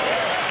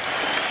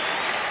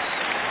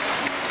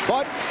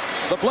 But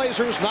the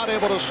Blazers not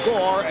able to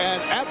score,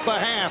 and at the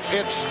half,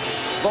 it's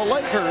the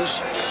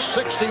Lakers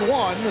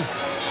 61,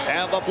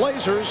 and the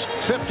Blazers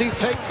 50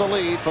 take the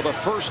lead for the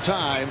first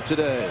time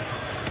today.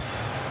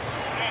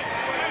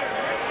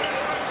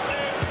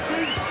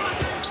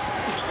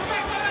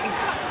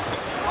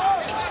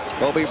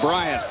 Kobe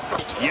Bryant,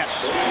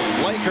 yes,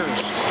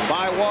 Lakers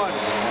by 1.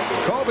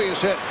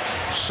 Kobe's hit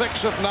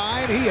 6 of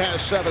 9. He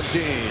has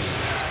 17.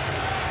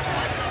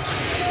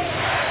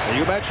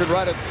 You mentioned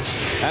right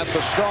at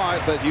the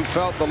start that you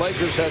felt the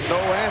Lakers had no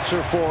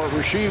answer for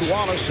Rasheed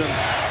Wallace, and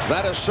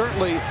that has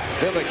certainly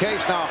been the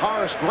case. Now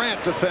Horace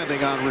Grant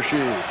defending on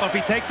Rasheed. Well, if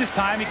he takes his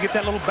time, he can get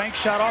that little bank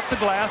shot off the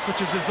glass, which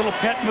is his little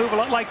pet move, a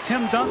lot like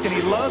Tim Duncan.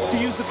 He loves to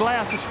use the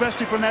glass,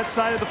 especially from that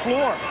side of the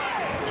floor.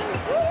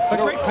 But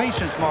great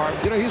patience, Marv.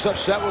 You know, he's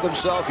upset with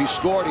himself. He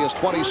scored. He has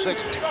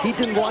 26. He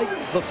didn't like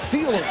the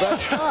feel of that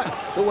shot,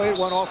 the way it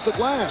went off the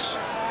glass.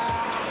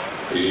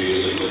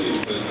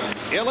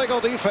 Illegal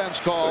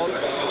defense called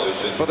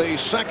for the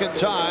second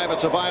time.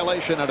 It's a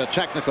violation and a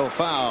technical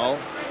foul.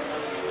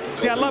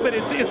 See, I love it.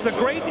 It's a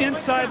great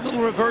inside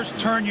little reverse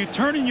turn. You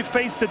turn and you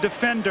face the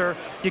defender.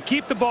 You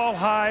keep the ball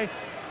high.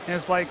 And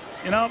it's like,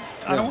 you know,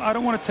 I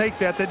don't want to take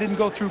that. That didn't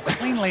go through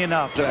cleanly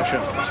enough.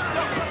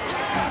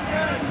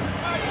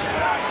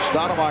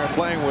 Stoudemire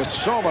playing with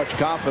so much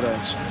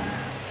confidence.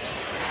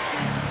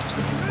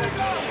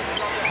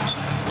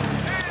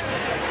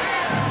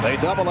 They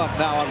double up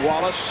now on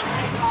Wallace.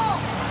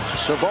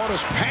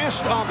 Sabonis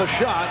passed on the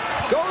shot.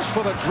 Goes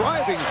for the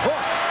driving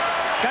hook.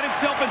 Got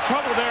himself in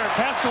trouble there.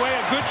 Passed away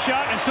a good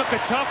shot and took a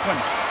tough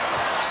one.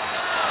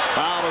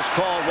 Foul is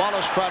called.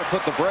 Wallace tried to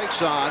put the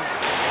brakes on.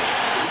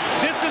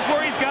 This is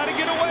where he's got to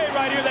get away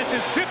right here. That's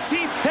his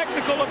 15th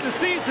technical of the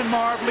season,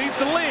 Marv. Leads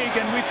the league,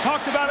 and we've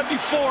talked about it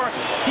before.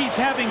 He's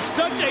having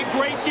such a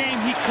great game.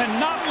 He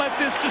cannot let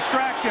this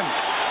distract him.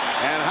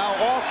 And how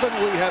often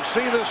we have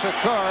seen this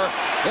occur,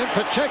 in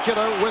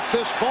particular with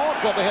this ball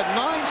club. They had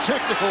 9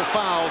 technical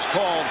fouls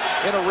called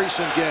in a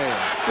recent game.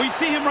 We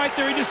see him right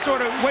there. He just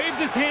sort of waves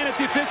his hand at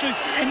the officials.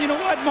 And you know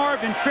what,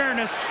 Marv, in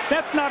fairness,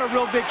 that's not a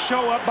real big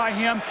show up by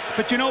him.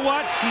 But you know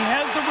what? He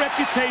has the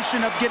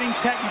reputation of getting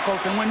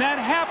technicals. And when that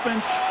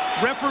happens,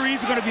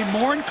 referees are going to be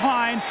more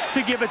inclined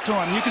to give it to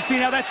him. You can see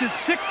now that's his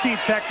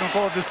 16th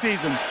technical of the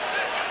season.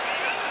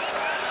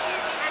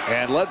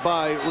 And led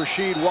by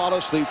Rasheed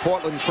Wallace, the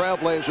Portland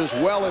Trailblazers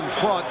well in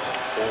front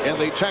in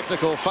the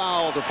technical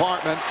foul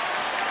department.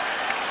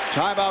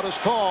 Timeout is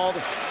called.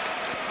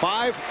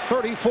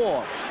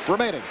 5:34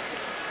 remaining.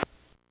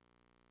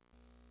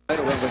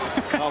 Around the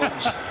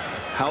Collins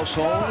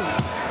household.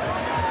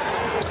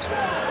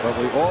 But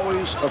we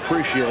always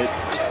appreciate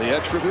the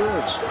extra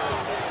viewers.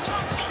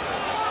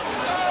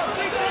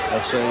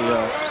 That's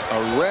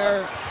a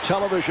rare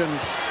television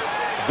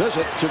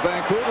visit to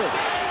Vancouver.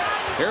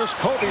 Here's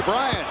Kobe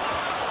Bryant.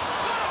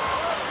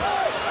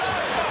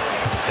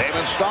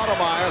 Damon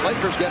Stoudemire.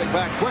 Lakers getting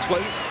back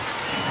quickly.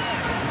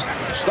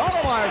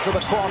 Stoudemire for the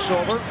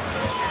crossover.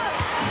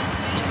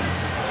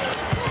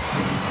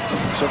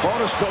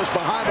 Sabonis goes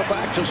behind the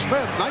back to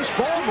Smith. Nice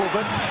ball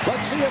movement.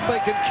 Let's see if they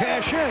can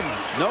cash in.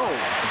 No.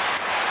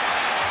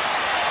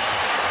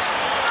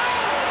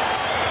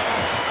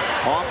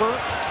 Harper.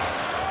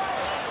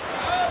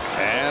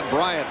 And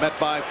Bryant met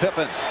by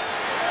Pippen.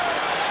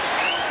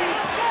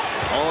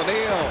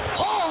 O'Neal.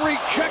 Oh,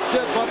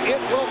 rejected, but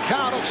it will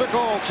count. It's a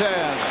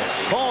goaltend.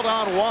 Called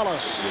on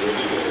Wallace.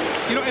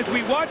 You know, as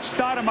we watch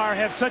Stoudemire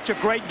have such a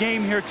great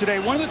game here today,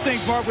 one of the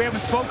things, Mark, we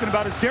haven't spoken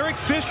about is Derek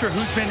Fisher,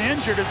 who's been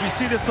injured, as we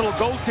see this little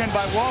goaltend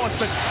by Wallace.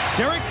 But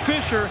Derek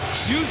Fisher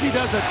usually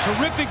does a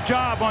terrific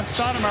job on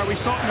Stoudemire. We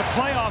saw it in the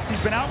playoffs.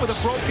 He's been out with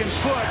a broken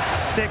foot.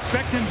 They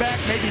expect him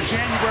back maybe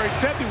January,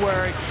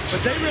 February,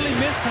 but they really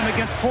miss him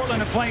against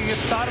Portland and playing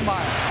against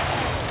Stoudemire.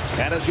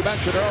 And as you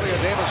mentioned earlier,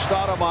 Damon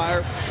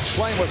Stoudemire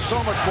playing with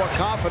so much more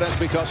confidence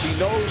because he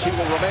knows he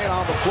will remain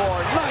on the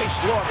floor.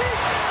 Nice look.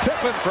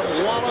 Pippen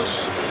from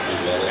Wallace.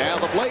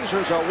 And the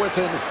Blazers are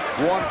within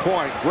 1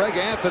 point. Greg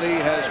Anthony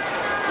has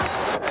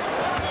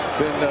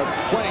been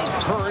playing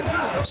hurt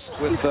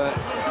with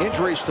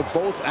injuries to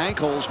both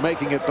ankles,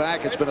 making it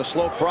back. It's been a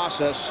slow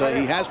process.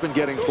 He has been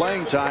getting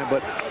playing time,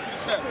 but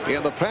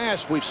in the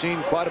past, we've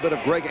seen quite a bit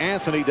of Greg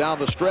Anthony down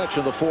the stretch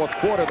in the fourth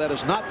quarter. That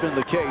has not been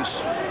the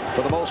case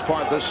for the most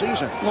part this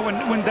season. Well,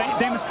 when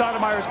Damon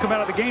Stoudemire has come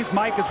out of the games,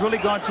 Mike has really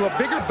gone to a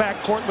bigger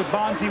backcourt with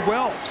Bonzi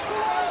Wells.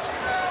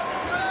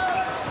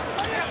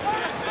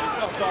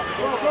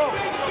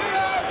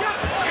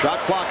 Shot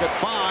clock at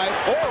 5.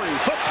 Horry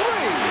for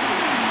 3.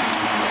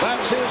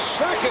 That's his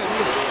second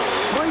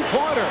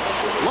three-pointer.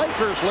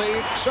 Lakers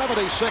lead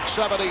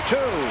 76-72.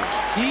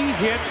 He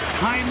hits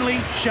timely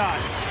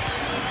shots.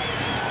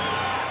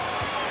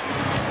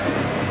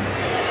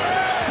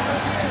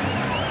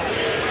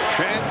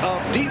 Chant of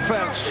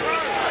defense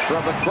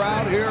from the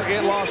crowd here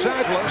in Los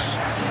Angeles.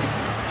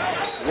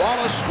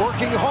 Wallace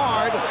working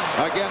hard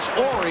against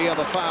Ori, and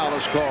the foul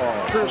is called.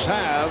 Lakers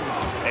have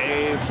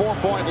a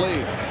 4-point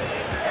lead.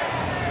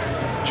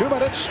 2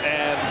 minutes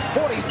and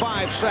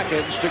 45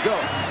 seconds to go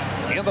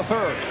in the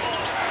third.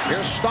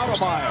 Here's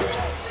Stoudemire.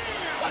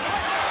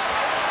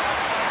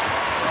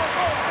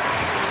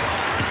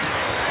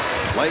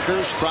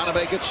 Lakers trying to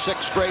make it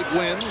 6 straight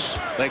wins.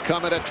 They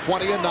come in at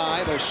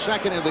 20-9. They're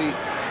second in the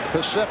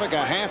Pacific,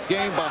 a half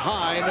game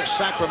behind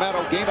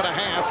Sacramento, game and a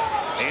half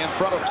in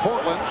front of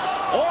Portland.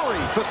 Ori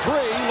for 3.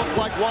 Looked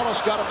like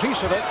Wallace got a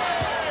piece of it.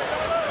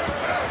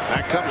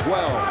 Back comes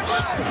Wells.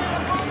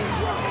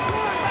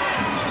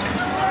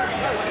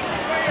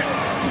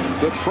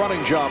 Good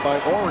fronting job by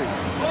Ori.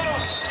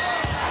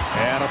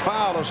 And a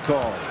foul is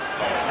called.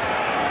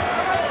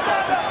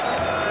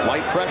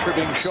 Light pressure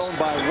being shown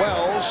by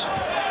Wells.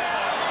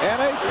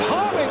 And a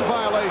palming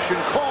violation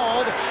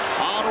called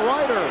on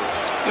Ryder.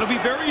 It'll be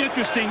very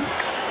interesting.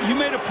 You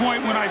made a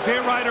point when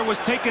Isaiah Ryder was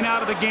taken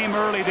out of the game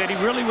early that he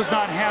really was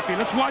not happy.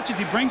 Let's watch as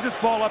he brings this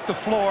ball up the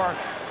floor.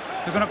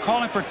 They're going to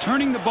call him for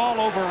turning the ball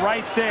over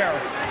right there.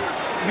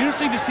 It'll be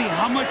interesting to see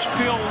how much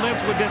Phil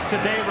lives with this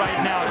today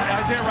right now.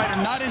 Isaiah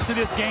Ryder not into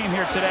this game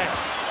here today.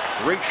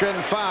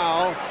 Reach-in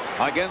foul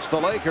against the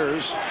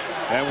Lakers.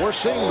 And we're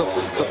seeing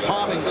the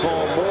palming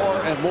call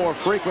more and more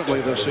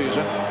frequently this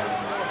season.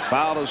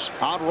 Foul is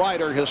on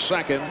Ryder, his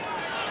second.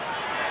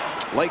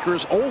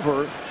 Lakers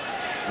over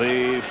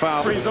the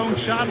foul. For his own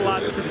shot a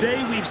lot.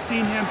 Today we've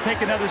seen him take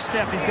another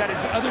step. He's got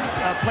his other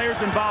players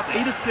involved.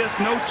 8 assists,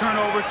 no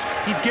turnovers.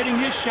 He's getting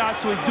his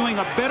shot, so he's doing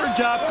a better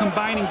job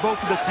combining both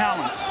of the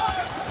talents.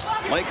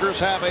 Lakers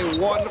have a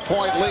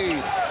 1-point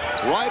lead.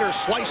 Ryder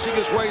slicing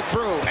his way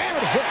through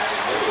and hits.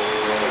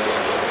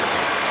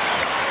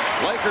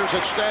 Lakers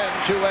extend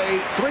to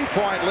a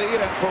 3-point lead,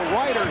 and for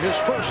Ryder, his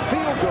first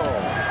field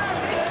goal.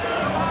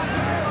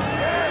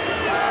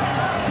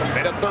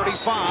 Minute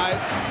 35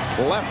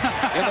 left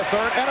in the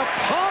third, and a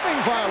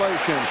palming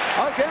violation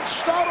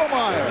against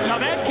Stoudemire. Now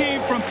that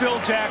came from Phil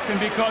Jackson,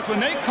 because when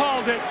they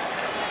called it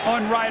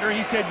on Ryder,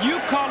 he said, you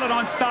call it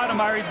on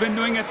Stoudemire. He's been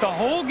doing it the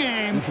whole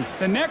game.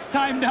 The next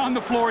time down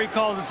the floor he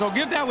calls it. So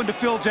give that one to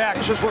Phil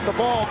Jackson. This is with the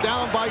ball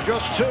down by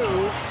just 2.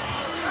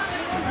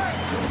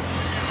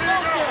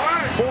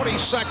 40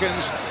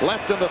 seconds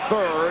left in the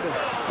third.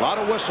 A lot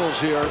of whistles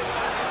here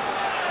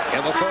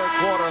in the third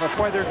quarter. And That's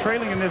why they're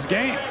trailing in this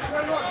game.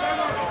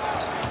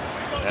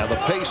 And the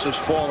pace has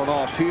fallen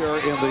off here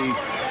in the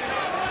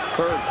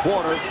third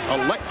quarter.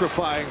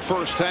 Electrifying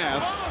first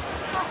half.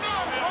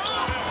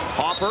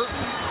 Hopper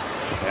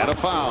and a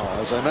foul.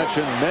 As I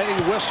mentioned, many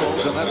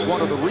whistles, and that's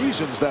one of the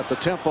reasons that the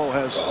tempo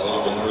has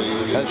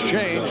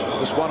changed.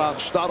 This one on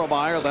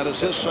Stoudemire, that is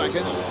his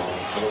second.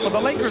 Well, the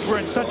Lakers were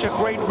in such a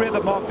great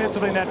rhythm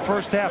offensively in that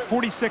first half.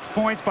 46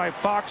 points by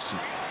Fox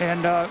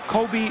and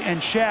Kobe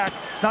and Shaq.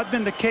 It's not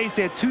been the case.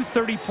 They had 2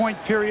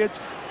 30-point periods.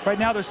 Right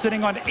now they're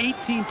sitting on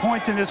 18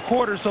 points in this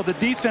quarter, so the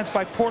defense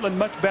by Portland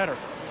much better.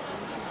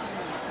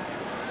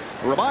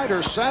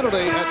 Reminder,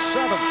 Saturday at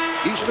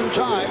 7 Eastern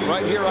Time,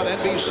 right here on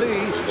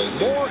NBC.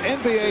 More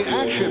NBA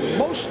action.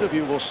 Most of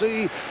you will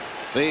see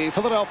the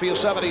Philadelphia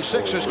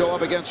 76ers go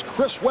up against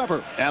Chris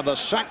Webber and the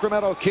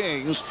Sacramento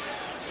Kings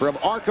from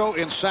Arco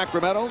in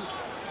Sacramento.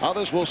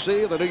 Others will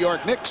see the New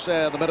York Knicks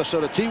and the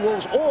Minnesota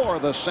T-Wolves, or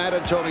the San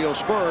Antonio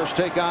Spurs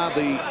take on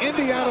the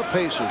Indiana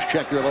Pacers.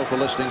 Check your local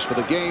listings for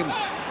the game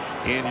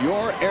in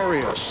your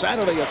area.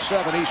 Saturday at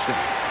 7 Eastern.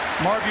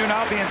 Marv, you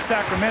now be in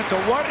Sacramento.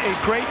 What a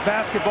great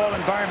basketball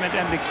environment,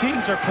 and the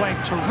Kings are playing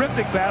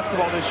terrific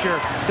basketball this year.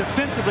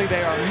 Defensively,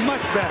 they are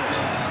much better.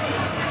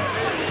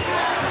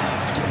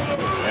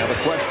 And the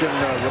question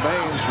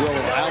remains, will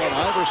Allen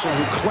Iverson,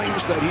 who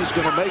claims that he's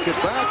going to make it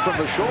back from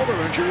the shoulder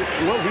injury,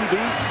 will he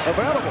be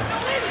available?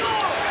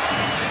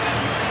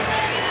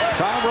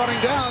 Time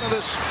running down in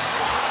this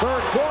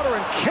third quarter,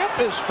 and Kemp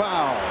is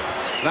fouled.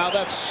 Now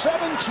that's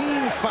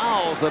 17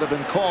 fouls that have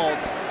been called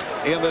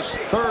in this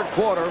third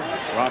quarter.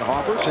 Ron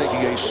Harper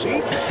taking a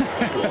seat.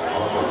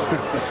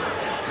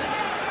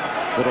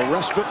 Little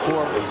respite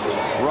for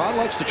Ron.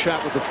 Likes to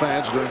chat with the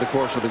fans during the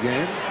course of the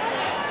game.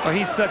 Well,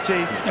 he's such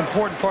an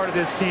important part of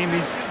this team.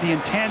 He's the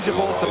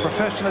intangibles, the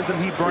professionalism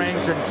he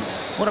brings, and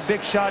what a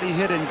big shot he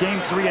hit in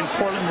Game 3 in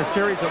Portland. The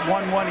series at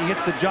 1-1. He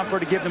hits the jumper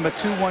to give them a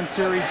 2-1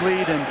 series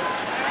lead, and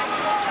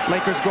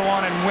Lakers go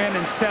on and win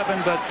in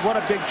 7. But what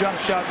a big jump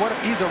shot!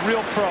 He's a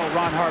real pro,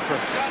 Ron Harper.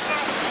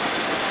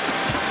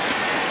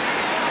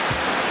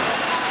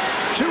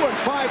 2 and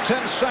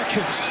 5/10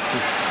 seconds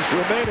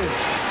remaining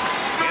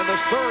in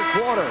this third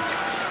quarter.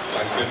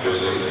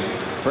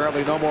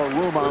 Apparently no more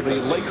room on the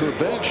Laker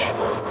bench.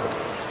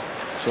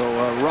 So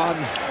Ron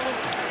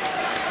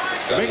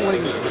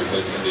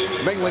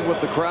mingling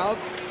with the crowd.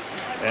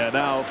 And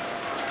now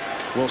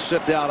will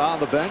sit down on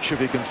the bench if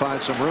he can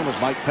find some room,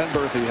 as Mike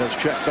Penberthy has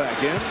checked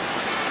back in.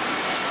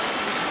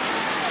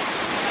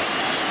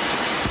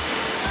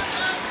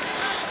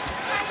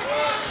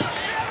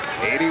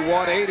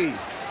 '81-80.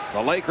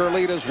 The Laker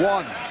lead is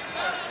 1.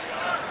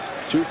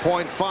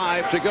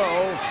 2.5 to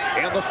go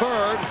in the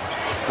third.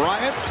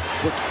 Bryant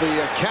with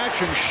the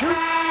catch and shoot.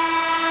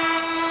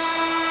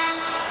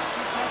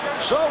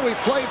 so we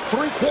played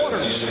 3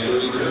 quarters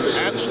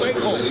at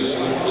Staples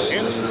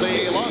in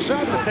the Los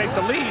Angeles. To take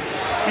the lead.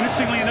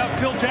 Interestingly enough,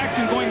 Phil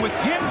Jackson going with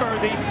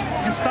Penberthy.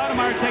 Can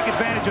Stoudemire take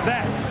advantage of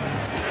that?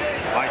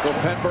 Michael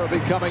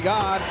Penberthy coming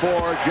on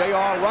for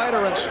J.R.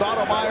 Ryder, and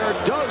Stoudemire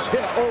does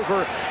hit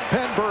over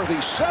Penberthy.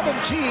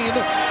 17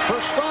 for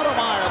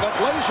Stoudemire. The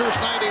Blazers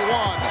 91.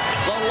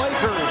 The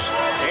Lakers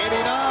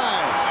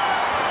 89.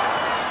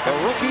 The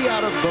rookie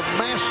out of the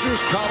Masters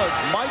College,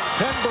 Mike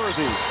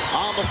Penberthy,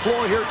 on the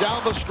floor here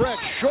down the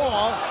stretch.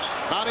 Shaw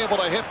not able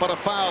to hit, but a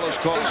foul is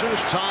called. Blazers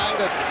tied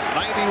at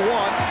 91.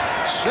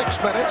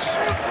 6 minutes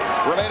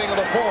remaining in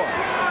the fourth.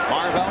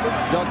 Marv Albert,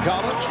 Doug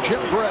Collins,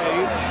 Jim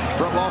Gray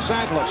from Los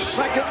Angeles.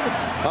 Second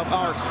of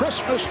our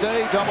Christmas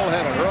Day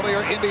doubleheader.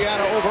 Earlier,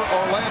 Indiana over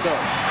Orlando.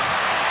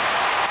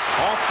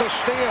 Off the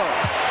steal.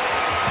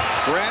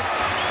 Grant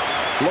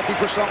looking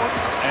for someone,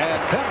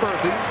 and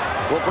Penberthy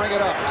will bring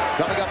it up.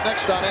 Coming up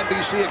next on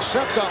NBC,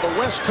 except on the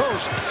West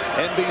Coast,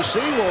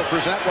 NBC will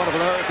present one of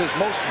America's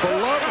most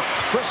beloved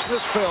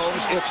Christmas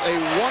films. It's A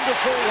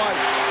Wonderful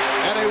Life,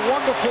 and a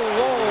wonderful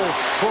role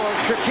for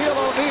Shaquille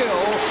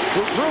O'Neal,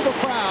 who drew the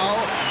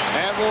foul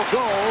and will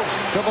go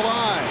to the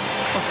line.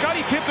 Well,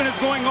 Scottie Pippen is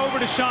going over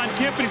to Shawn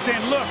Kemp and he's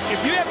saying, look,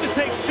 if you have to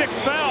take 6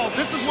 fouls,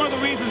 this is one of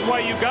the reasons why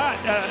you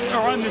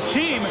are on this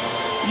team.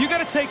 You got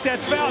to take that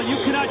foul. You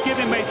cannot give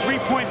him a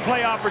 3-point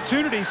play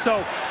opportunity.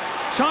 So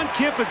Shawn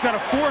Kemp has got to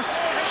force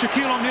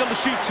Shaquille O'Neal to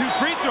shoot 2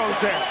 free throws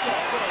there.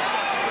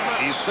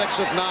 He's 6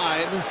 of 9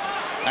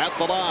 at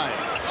the line.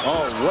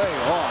 Oh, way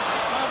off.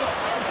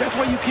 That's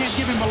why you can't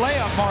give him a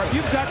layup, Mark.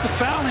 You've got to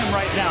foul him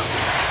right now.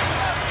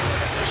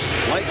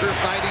 Lakers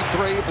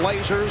 93,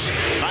 Blazers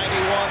 91,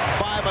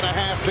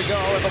 5.5 to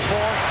go in the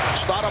fourth.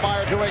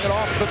 Stoudemire doing it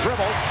off the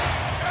dribble.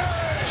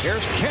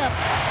 Here's Kemp.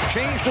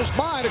 Changed his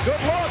mind. A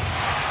good look.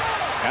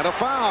 And a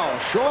foul.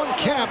 Shawn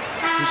Kemp,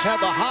 who's had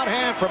the hot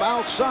hand from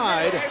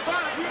outside,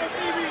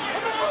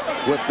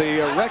 with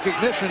the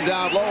recognition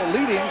down low,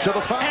 leading to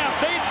the foul. Yeah,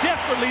 they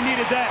desperately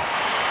needed that.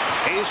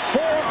 He's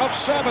 4 of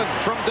 7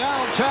 from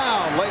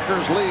downtown.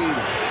 Lakers lead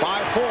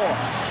by 4.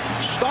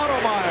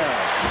 Stoudemire.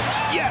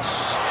 Yes.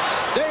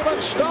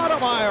 David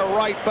Stoudemire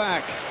right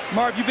back.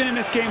 Marv, you've been in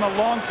this game a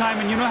long time,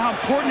 and you know how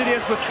important it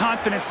is with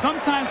confidence.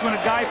 Sometimes when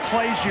a guy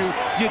plays you,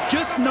 you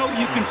just know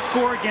you can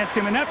score against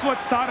him, and that's what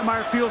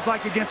Stoudemire feels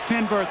like against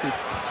Penberthy.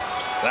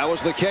 That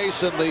was the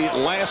case in the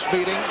last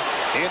meeting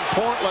in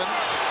Portland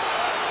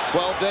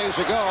 12 days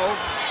ago.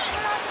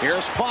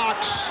 Here's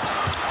Fox.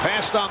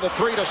 Passed on the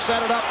 3 to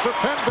set it up for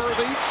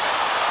Penberthy.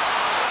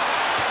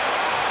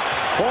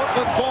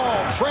 Portland ball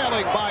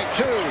trailing by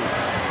 2.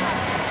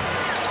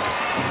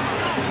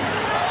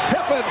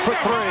 Pippen for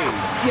 3.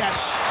 Yes.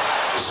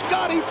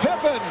 Scottie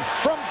Pippen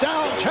from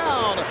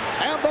downtown,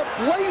 and the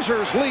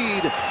Blazers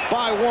lead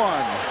by 1.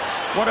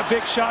 What a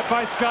big shot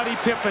by Scottie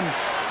Pippen.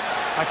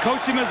 I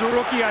coached him as a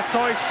rookie. I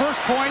saw his first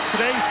point.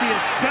 Today you see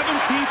his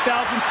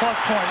 17,000-plus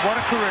point. What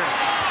a career.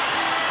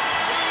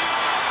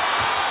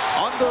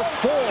 Under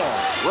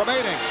 4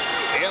 remaining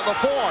in the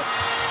fourth.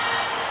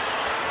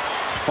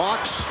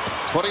 Fox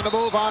putting the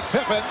move on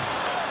Pippen,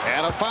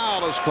 and a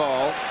foul is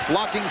called.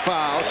 Blocking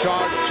foul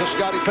charged to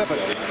Scottie Pippen.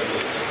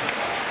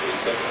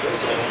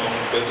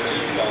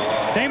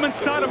 Damon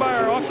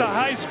Stoudemire off the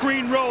high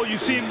screen roll. You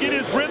see him get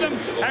his rhythm.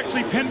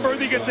 Actually,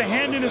 Penberthy gets a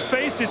hand in his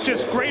face. It's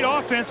just great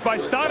offense by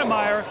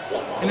Stoudemire.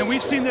 And then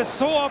we've seen this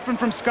so often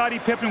from Scottie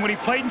Pippen when he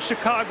played in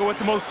Chicago at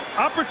the most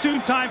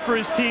opportune time for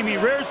his team. He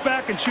rears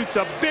back and shoots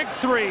a big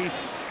 3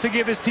 to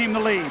give his team the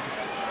lead.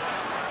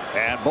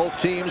 And both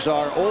teams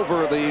are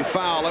over the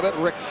foul limit.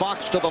 Rick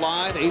Fox to the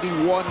line,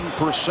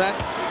 81%.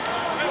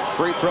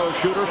 Free throw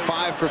shooter,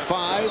 5 for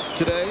 5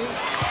 today.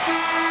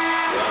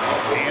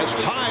 He has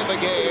tied the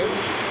game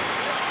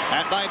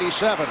at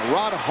 97.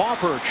 Ron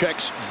Harper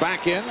checks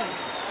back in,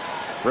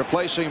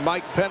 replacing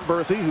Mike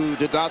Penberthy, who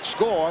did not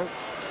score.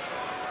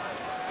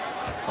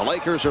 The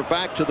Lakers are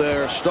back to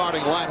their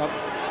starting lineup.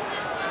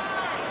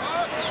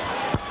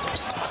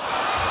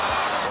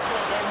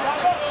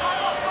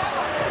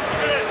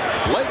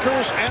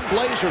 Lakers and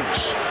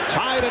Blazers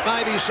tied at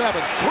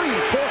 97.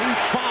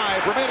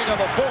 3:45 remaining on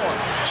the fourth.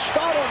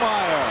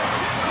 Stoudemire.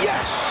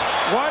 Yes.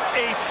 What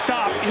a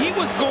stop. He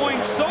was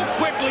going so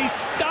quickly,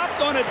 stopped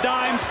on a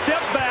dime,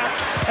 stepped back.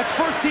 At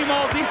first team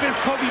all defense,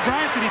 Kobe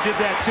Bryant, and he did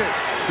that too.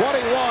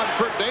 21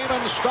 for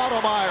Damon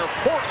Stoudemire.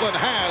 Portland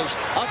has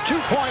a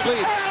 2-point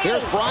lead.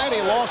 Here's Bryant.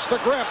 He lost the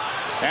grip,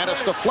 and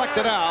it's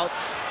deflected out.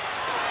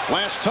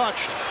 Last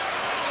touched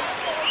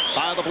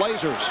by the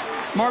Blazers.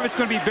 Marv, it's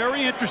going to be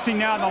very interesting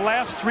now in the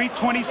last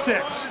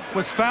 3:26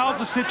 with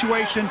fouls a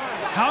situation.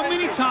 How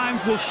many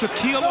times will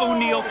Shaquille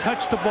O'Neal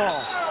touch the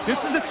ball?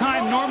 This is the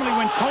time normally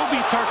when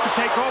Kobe starts to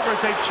take over, as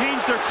they've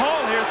changed their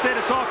call here and said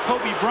it's off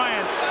Kobe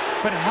Bryant.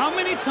 But how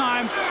many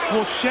times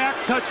will Shaq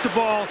touch the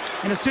ball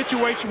in a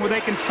situation where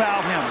they can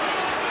foul him?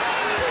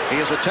 He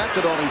has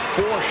attempted only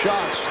 4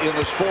 shots in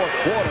this fourth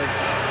quarter.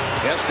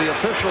 Yes, the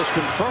officials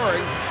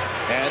conferring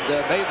and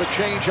made the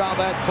change on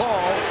that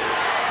call.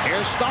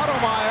 Here's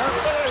Stoudemire.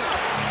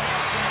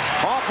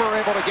 Harper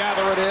able to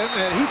gather it in,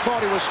 and he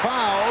thought he was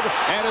fouled,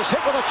 and is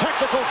hit with a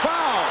technical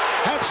foul.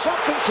 Had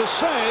something to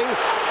say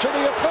to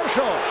the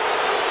official.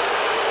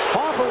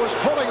 Harper was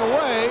pulling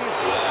away.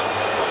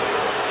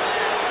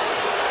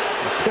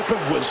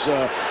 Pippen was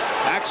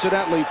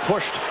accidentally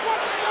pushed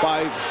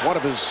by one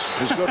of his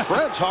good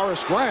friends,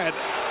 Horace Grant.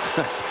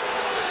 It's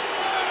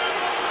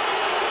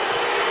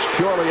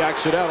purely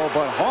accidental,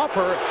 but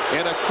Harper,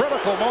 in a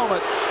critical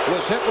moment,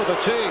 was hit with a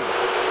tee.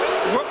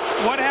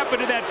 What happened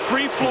to that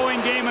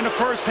free-flowing game in the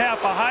first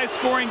half? A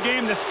high-scoring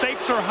game. The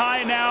stakes are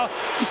high now.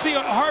 You see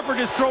Harper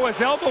just throw his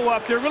elbow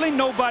up. There's really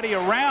nobody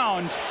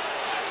around.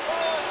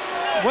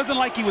 It wasn't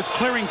like he was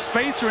clearing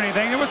space or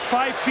anything. There was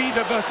 5 feet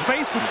of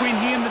space between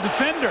he and the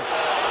defender.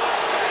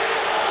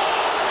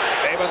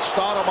 David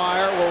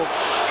Stoudemire will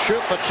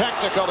shoot the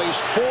technical. He's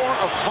 4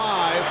 of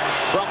 5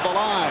 from the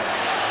line.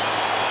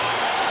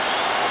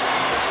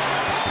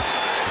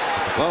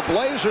 The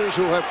Blazers,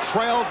 who have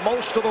trailed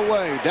most of the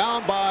way,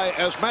 down by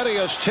as many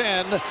as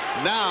 10,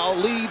 now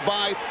lead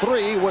by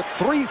 3 with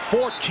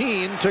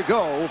 3:14 to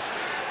go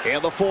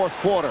in the fourth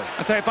quarter.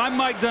 I'll tell you, if I'm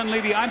Mike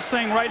Dunleavy, I'm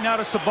saying right now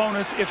to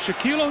Sabonis, if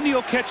Shaquille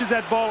O'Neal catches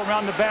that ball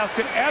around the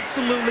basket,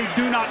 absolutely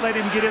do not let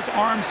him get his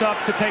arms up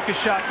to take a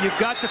shot. You've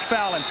got to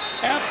foul him.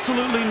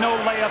 Absolutely no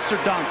layups or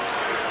dunks.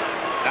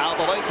 Now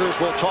the Lakers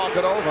will talk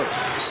it over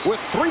with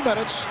 3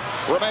 minutes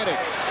remaining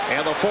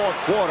in the fourth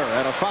quarter,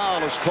 and a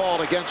foul is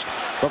called against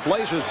the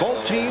Blazers.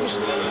 Both teams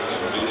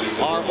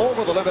are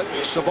over the limit.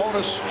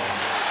 Sabonis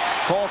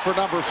called for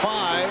number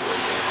 5.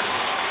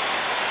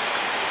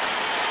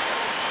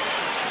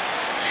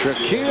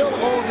 Shaquille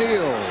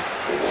O'Neal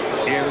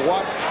in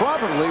what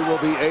probably will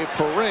be a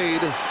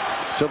parade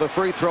to the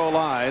free throw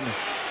line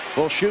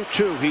will shoot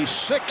 2. He's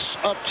 6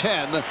 of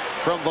 10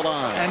 from the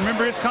line. And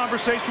remember his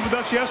conversation with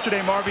us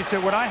yesterday, Marv. He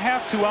said, when I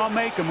have to, I'll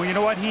make them. Well, you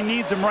know what? He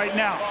needs them right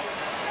now.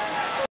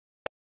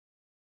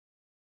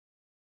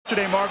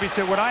 Yesterday, Marv, he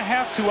said, when I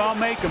have to, I'll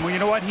make them. Well, you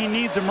know what? He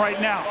needs them right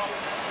now.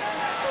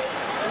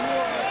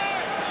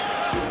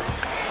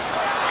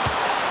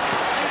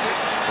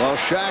 Well,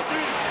 Shaq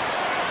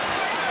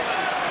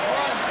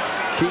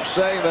keeps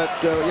saying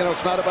that, you know,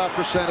 it's not about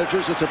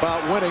percentages, it's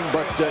about winning,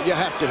 but you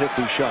have to hit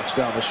these shots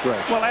down the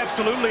stretch. Well,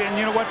 absolutely. And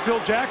you know what?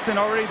 Phil Jackson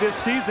already this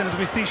season, as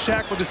we see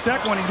Shaq with the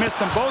second one, he missed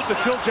them both, but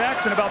Phil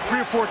Jackson about 3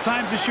 or 4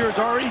 times this year has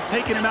already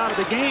taken him out of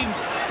the games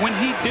when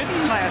he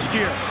didn't last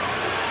year.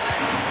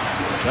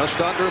 Just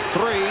under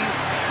 3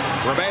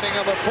 remaining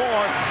in the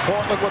fourth.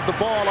 Portland with the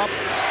ball up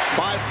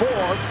by 4.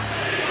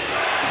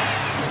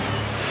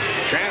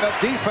 Chant of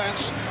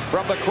defense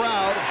from the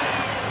crowd.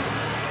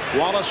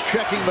 Wallace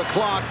checking the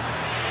clock.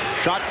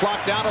 Shot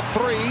clock down to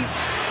 3.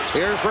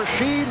 Here's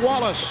Rasheed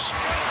Wallace.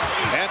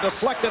 And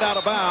deflected out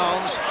of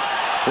bounds.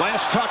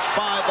 Last touch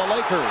by the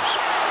Lakers.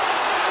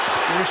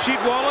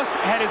 Rasheed Wallace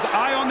had his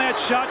eye on that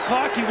shot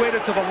clock. He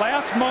waited till the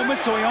last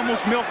moment, so he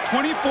almost milked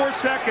 24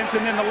 seconds,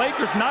 and then the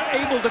Lakers not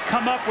able to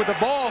come up with the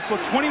ball, so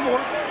 24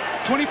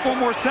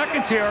 more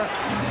seconds here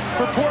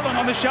for Portland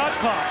on the shot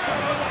clock.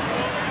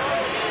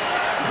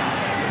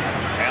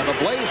 And the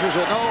Blazers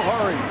in no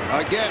hurry.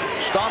 Again,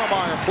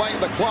 Stoudemire playing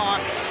the clock.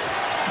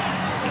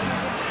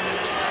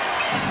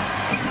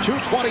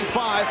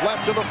 2:25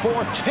 left in the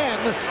fourth, 10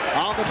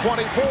 on the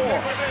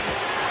 24.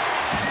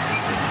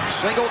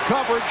 Single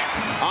coverage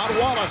on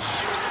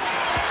Wallace.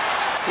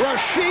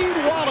 Rasheed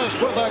Wallace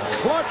with a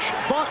clutch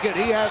bucket.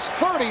 He has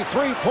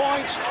 33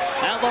 points,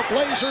 and the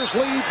Blazers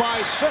lead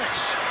by 6.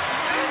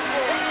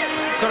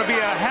 It's going to be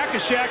a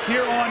hack-a-shack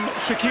here on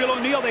Shaquille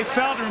O'Neal. They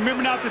fouled him.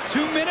 Remember now at the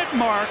 2-minute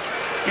mark,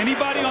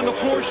 anybody on the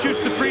floor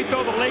shoots the free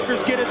throw, the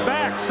Lakers get it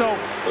back. So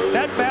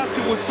that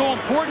basket was so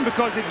important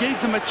because it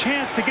gives them a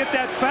chance to get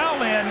that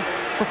foul in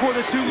before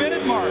the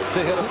 2-minute mark.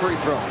 To hit a free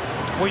throw.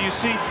 Well, you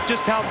see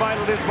just how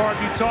vital it is, Marv.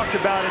 You talked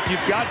about it.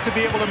 You've got to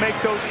be able to make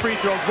those free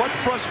throws. What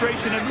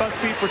frustration it must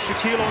be for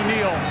Shaquille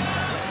O'Neal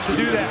to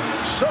do that.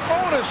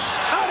 Sabonis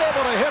not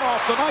able to hit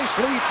off the nice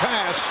lead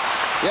pass.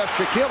 Yes,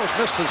 Shaquille has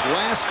missed his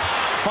last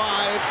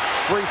 5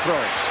 free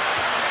throws.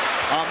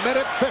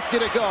 1:50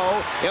 to go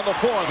in the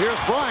fourth.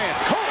 Here's Bryant.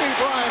 Kobe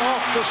Bryant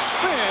off the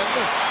spin.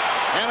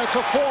 And it's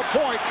a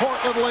 4-point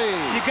Portland lead.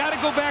 You got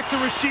to go back to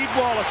Rasheed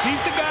Wallace.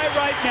 He's the guy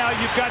right now.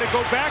 You've got to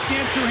go back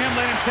into him,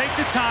 let him take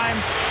the time,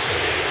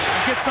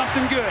 and get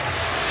something good.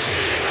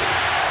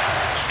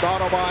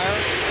 Stoudemire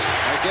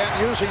again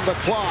using the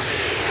clock,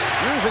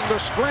 using the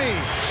screen.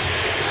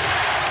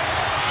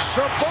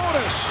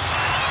 Sabonis,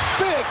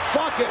 big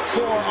bucket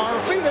for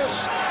Arvydas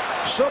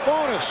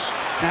Sabonis.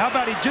 Now, how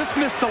about he just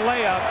missed the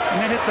layup and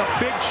then hits a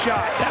big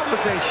shot. That was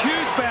a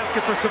huge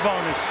basket for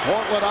Sabonis.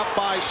 Portland up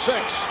by 6.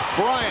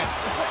 Bryant.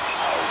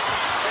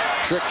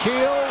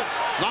 Shaquille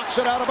knocks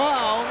it out of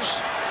bounds.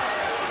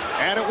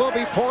 And it will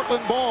be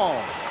Portland ball.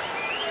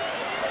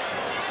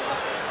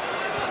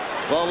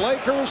 The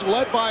Lakers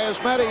led by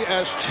as many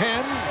as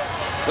 10.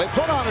 They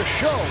put on a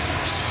show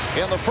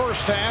in the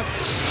first half.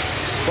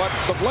 But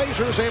the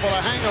Blazers able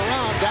to hang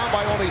around, down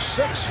by only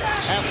 6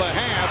 at the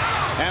half.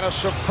 And a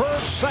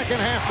superb second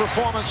half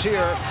performance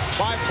here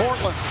by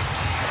Portland.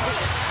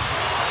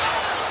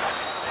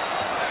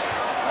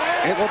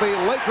 It will be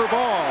Laker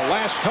ball.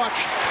 Last touch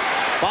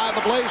by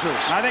the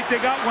Blazers. I think they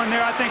got one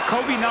there. I think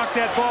Kobe knocked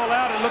that ball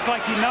out. It looked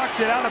like he knocked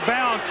it out of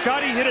bounds.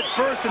 Scotty hit it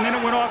first, and then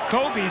it went off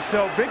Kobe.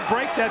 So big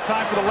break that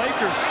time for the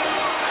Lakers.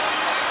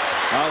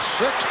 A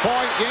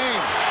 6-point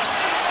game.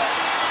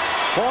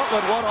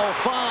 Portland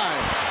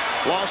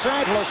 105. Los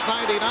Angeles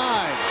 99.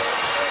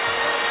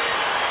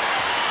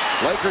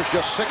 Lakers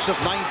just 6 of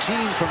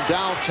 19 from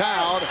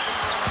downtown.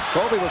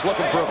 Kobe was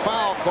looking for a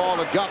foul call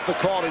and got the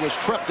call. He was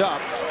tripped up.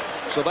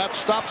 So that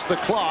stops the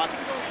clock.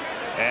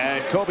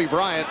 And Kobe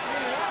Bryant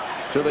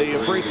to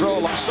the free throw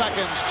line.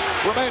 Seconds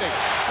remaining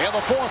in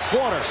the fourth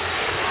quarter.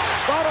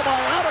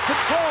 Stoudemire out of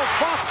control.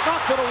 Fox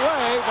knocked it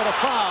away, but a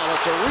foul.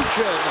 It's a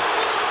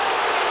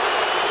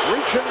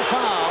reach-in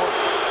foul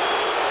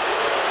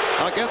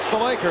against the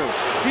Lakers.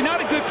 See,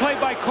 not a good play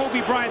by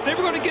Kobe Bryant. They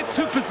were going to get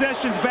 2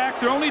 possessions back.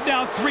 They're only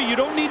down 3. You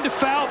don't need to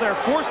foul there.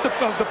 Force the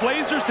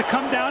Blazers to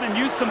come down and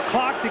use some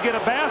clock to get a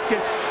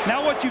basket.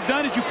 Now what you've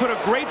done is you put a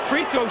great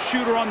free throw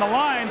shooter on the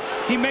line.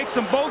 He makes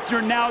them both.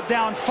 You're now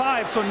down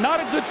 5. So not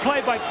a good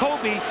play by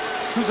Kobe,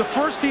 who's a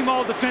first-team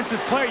all-defensive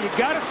player. You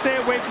got to stay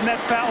away from that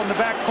foul in the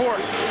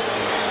backcourt.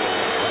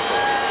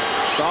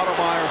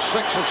 Stoudemire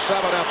 6 of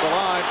 7 at the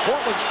line.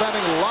 Portland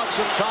spending lots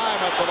of time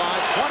at the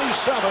line.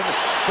 27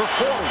 for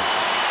 40.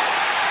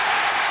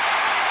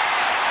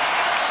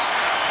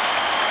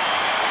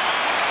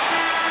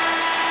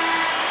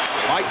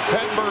 Mike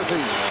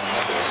Penberthy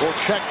will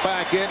check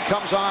back in.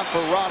 Comes on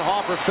for Ron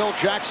Harper. Phil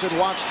Jackson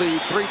wants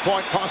the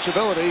 3-point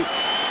possibility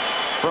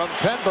from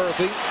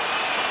Penberthy.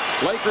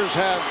 Lakers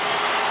have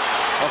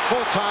a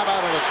full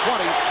timeout on a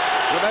 20.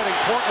 Remaining,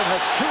 Portland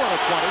has 2 on a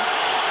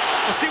 20.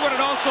 You see what it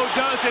also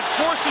does? It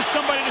forces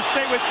somebody to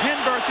stay with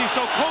Penberthy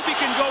so Kobe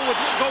can go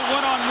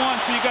one-on-one.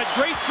 So you got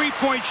great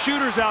 3-point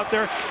shooters out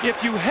there.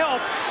 If you help,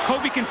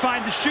 Kobe can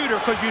find the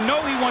shooter because you know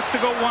he wants to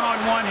go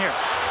one-on-one here.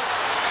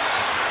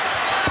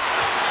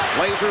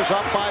 Blazers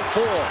up by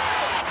 4.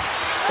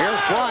 Here's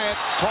Bryant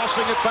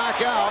tossing it back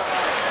out,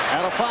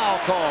 and a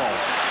foul call.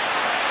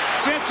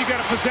 Vince, you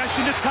got a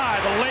possession to tie.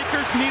 The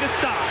Lakers need a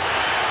stop.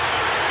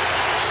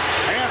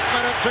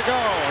 Half-minute to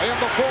go in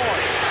the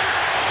fourth.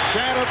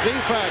 Chant of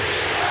defense.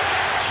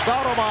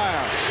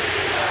 Stoudemire.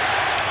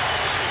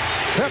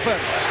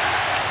 Pippen.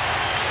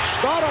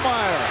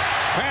 Stoudemire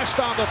passed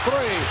on the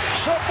 3.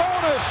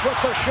 Sabonis with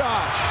the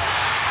shot.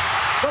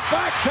 The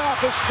back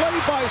top is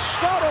played by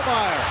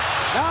Stoudemire.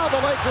 Now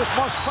the Lakers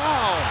must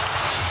foul.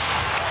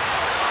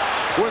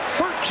 With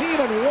 13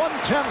 and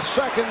 1/10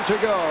 second to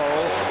go,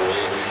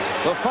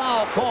 the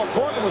foul call.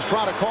 Portland was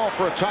trying to call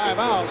for a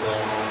timeout.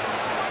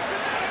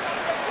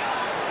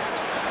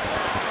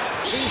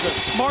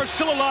 Mark,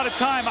 still a lot of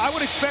time. I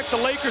would expect the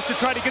Lakers to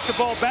try to get the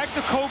ball back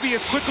to Kobe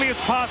as quickly as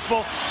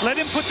possible. Let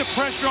him put the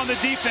pressure on the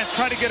defense.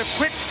 Try to get a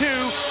quick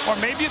 2 or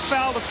maybe a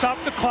foul to stop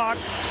the clock.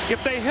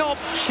 If they help,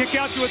 kick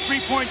out to a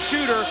 3-point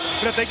shooter.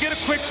 But if they get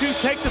a quick 2,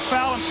 take the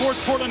foul and force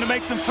Portland to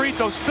make some free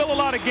throws. Still a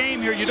lot of game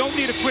here. You don't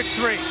need a quick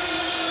 3.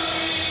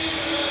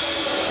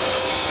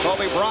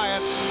 Kobe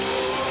Bryant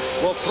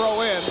will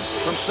throw in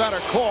from center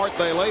court.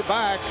 They lay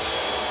back.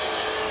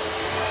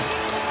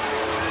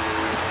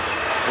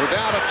 We're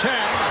down to 10.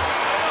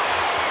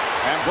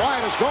 And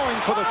Bryant is going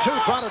for the 2,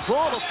 trying to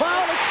draw the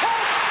foul. It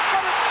counts,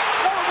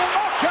 but it will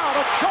not count.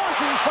 A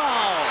charging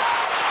foul.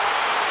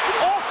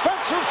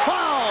 Offensive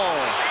foul.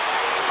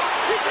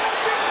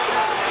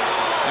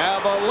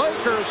 And the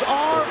Lakers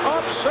are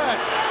upset.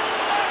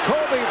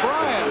 Kobe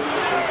Bryant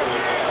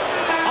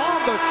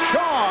on the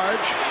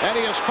charge, and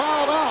he is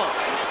fouled out.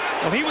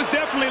 Well, he was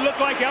definitely looked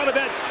like out of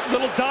that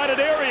little dotted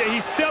area. He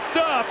stepped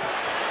up.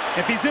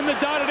 If he's in the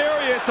dotted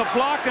area, it's a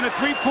block and a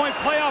 3-point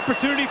play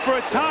opportunity for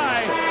a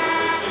tie.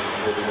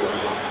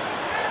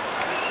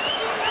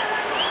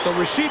 So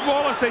Rasheed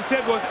Wallace, they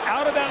said, was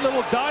out of that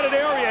little dotted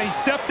area. He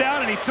stepped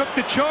out and he took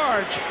the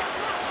charge.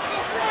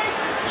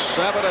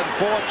 7 and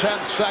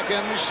 4/10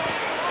 seconds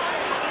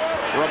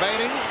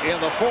remaining in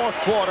the fourth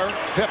quarter.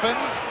 Pippen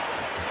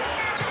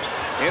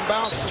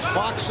inbounds.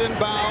 Fox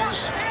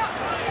inbounds.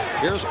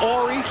 Here's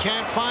Ori,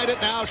 can't find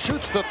it now,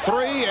 shoots the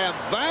 3, and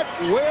that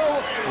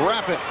will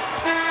wrap it.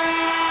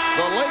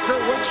 The Laker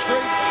win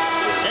streak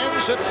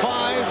ends at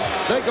 5.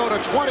 They go to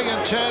 20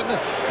 and 10.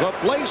 The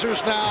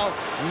Blazers now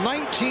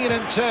 19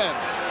 and 10.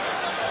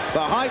 The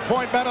high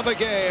point man of the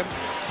game,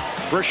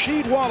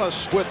 Rasheed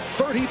Wallace with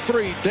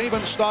 33.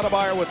 Damon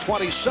Stoudemire with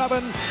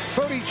 27.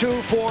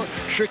 32 for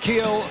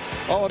Shaquille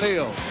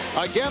O'Neal.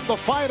 Again, the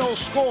final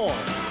score.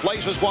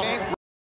 Blazers won.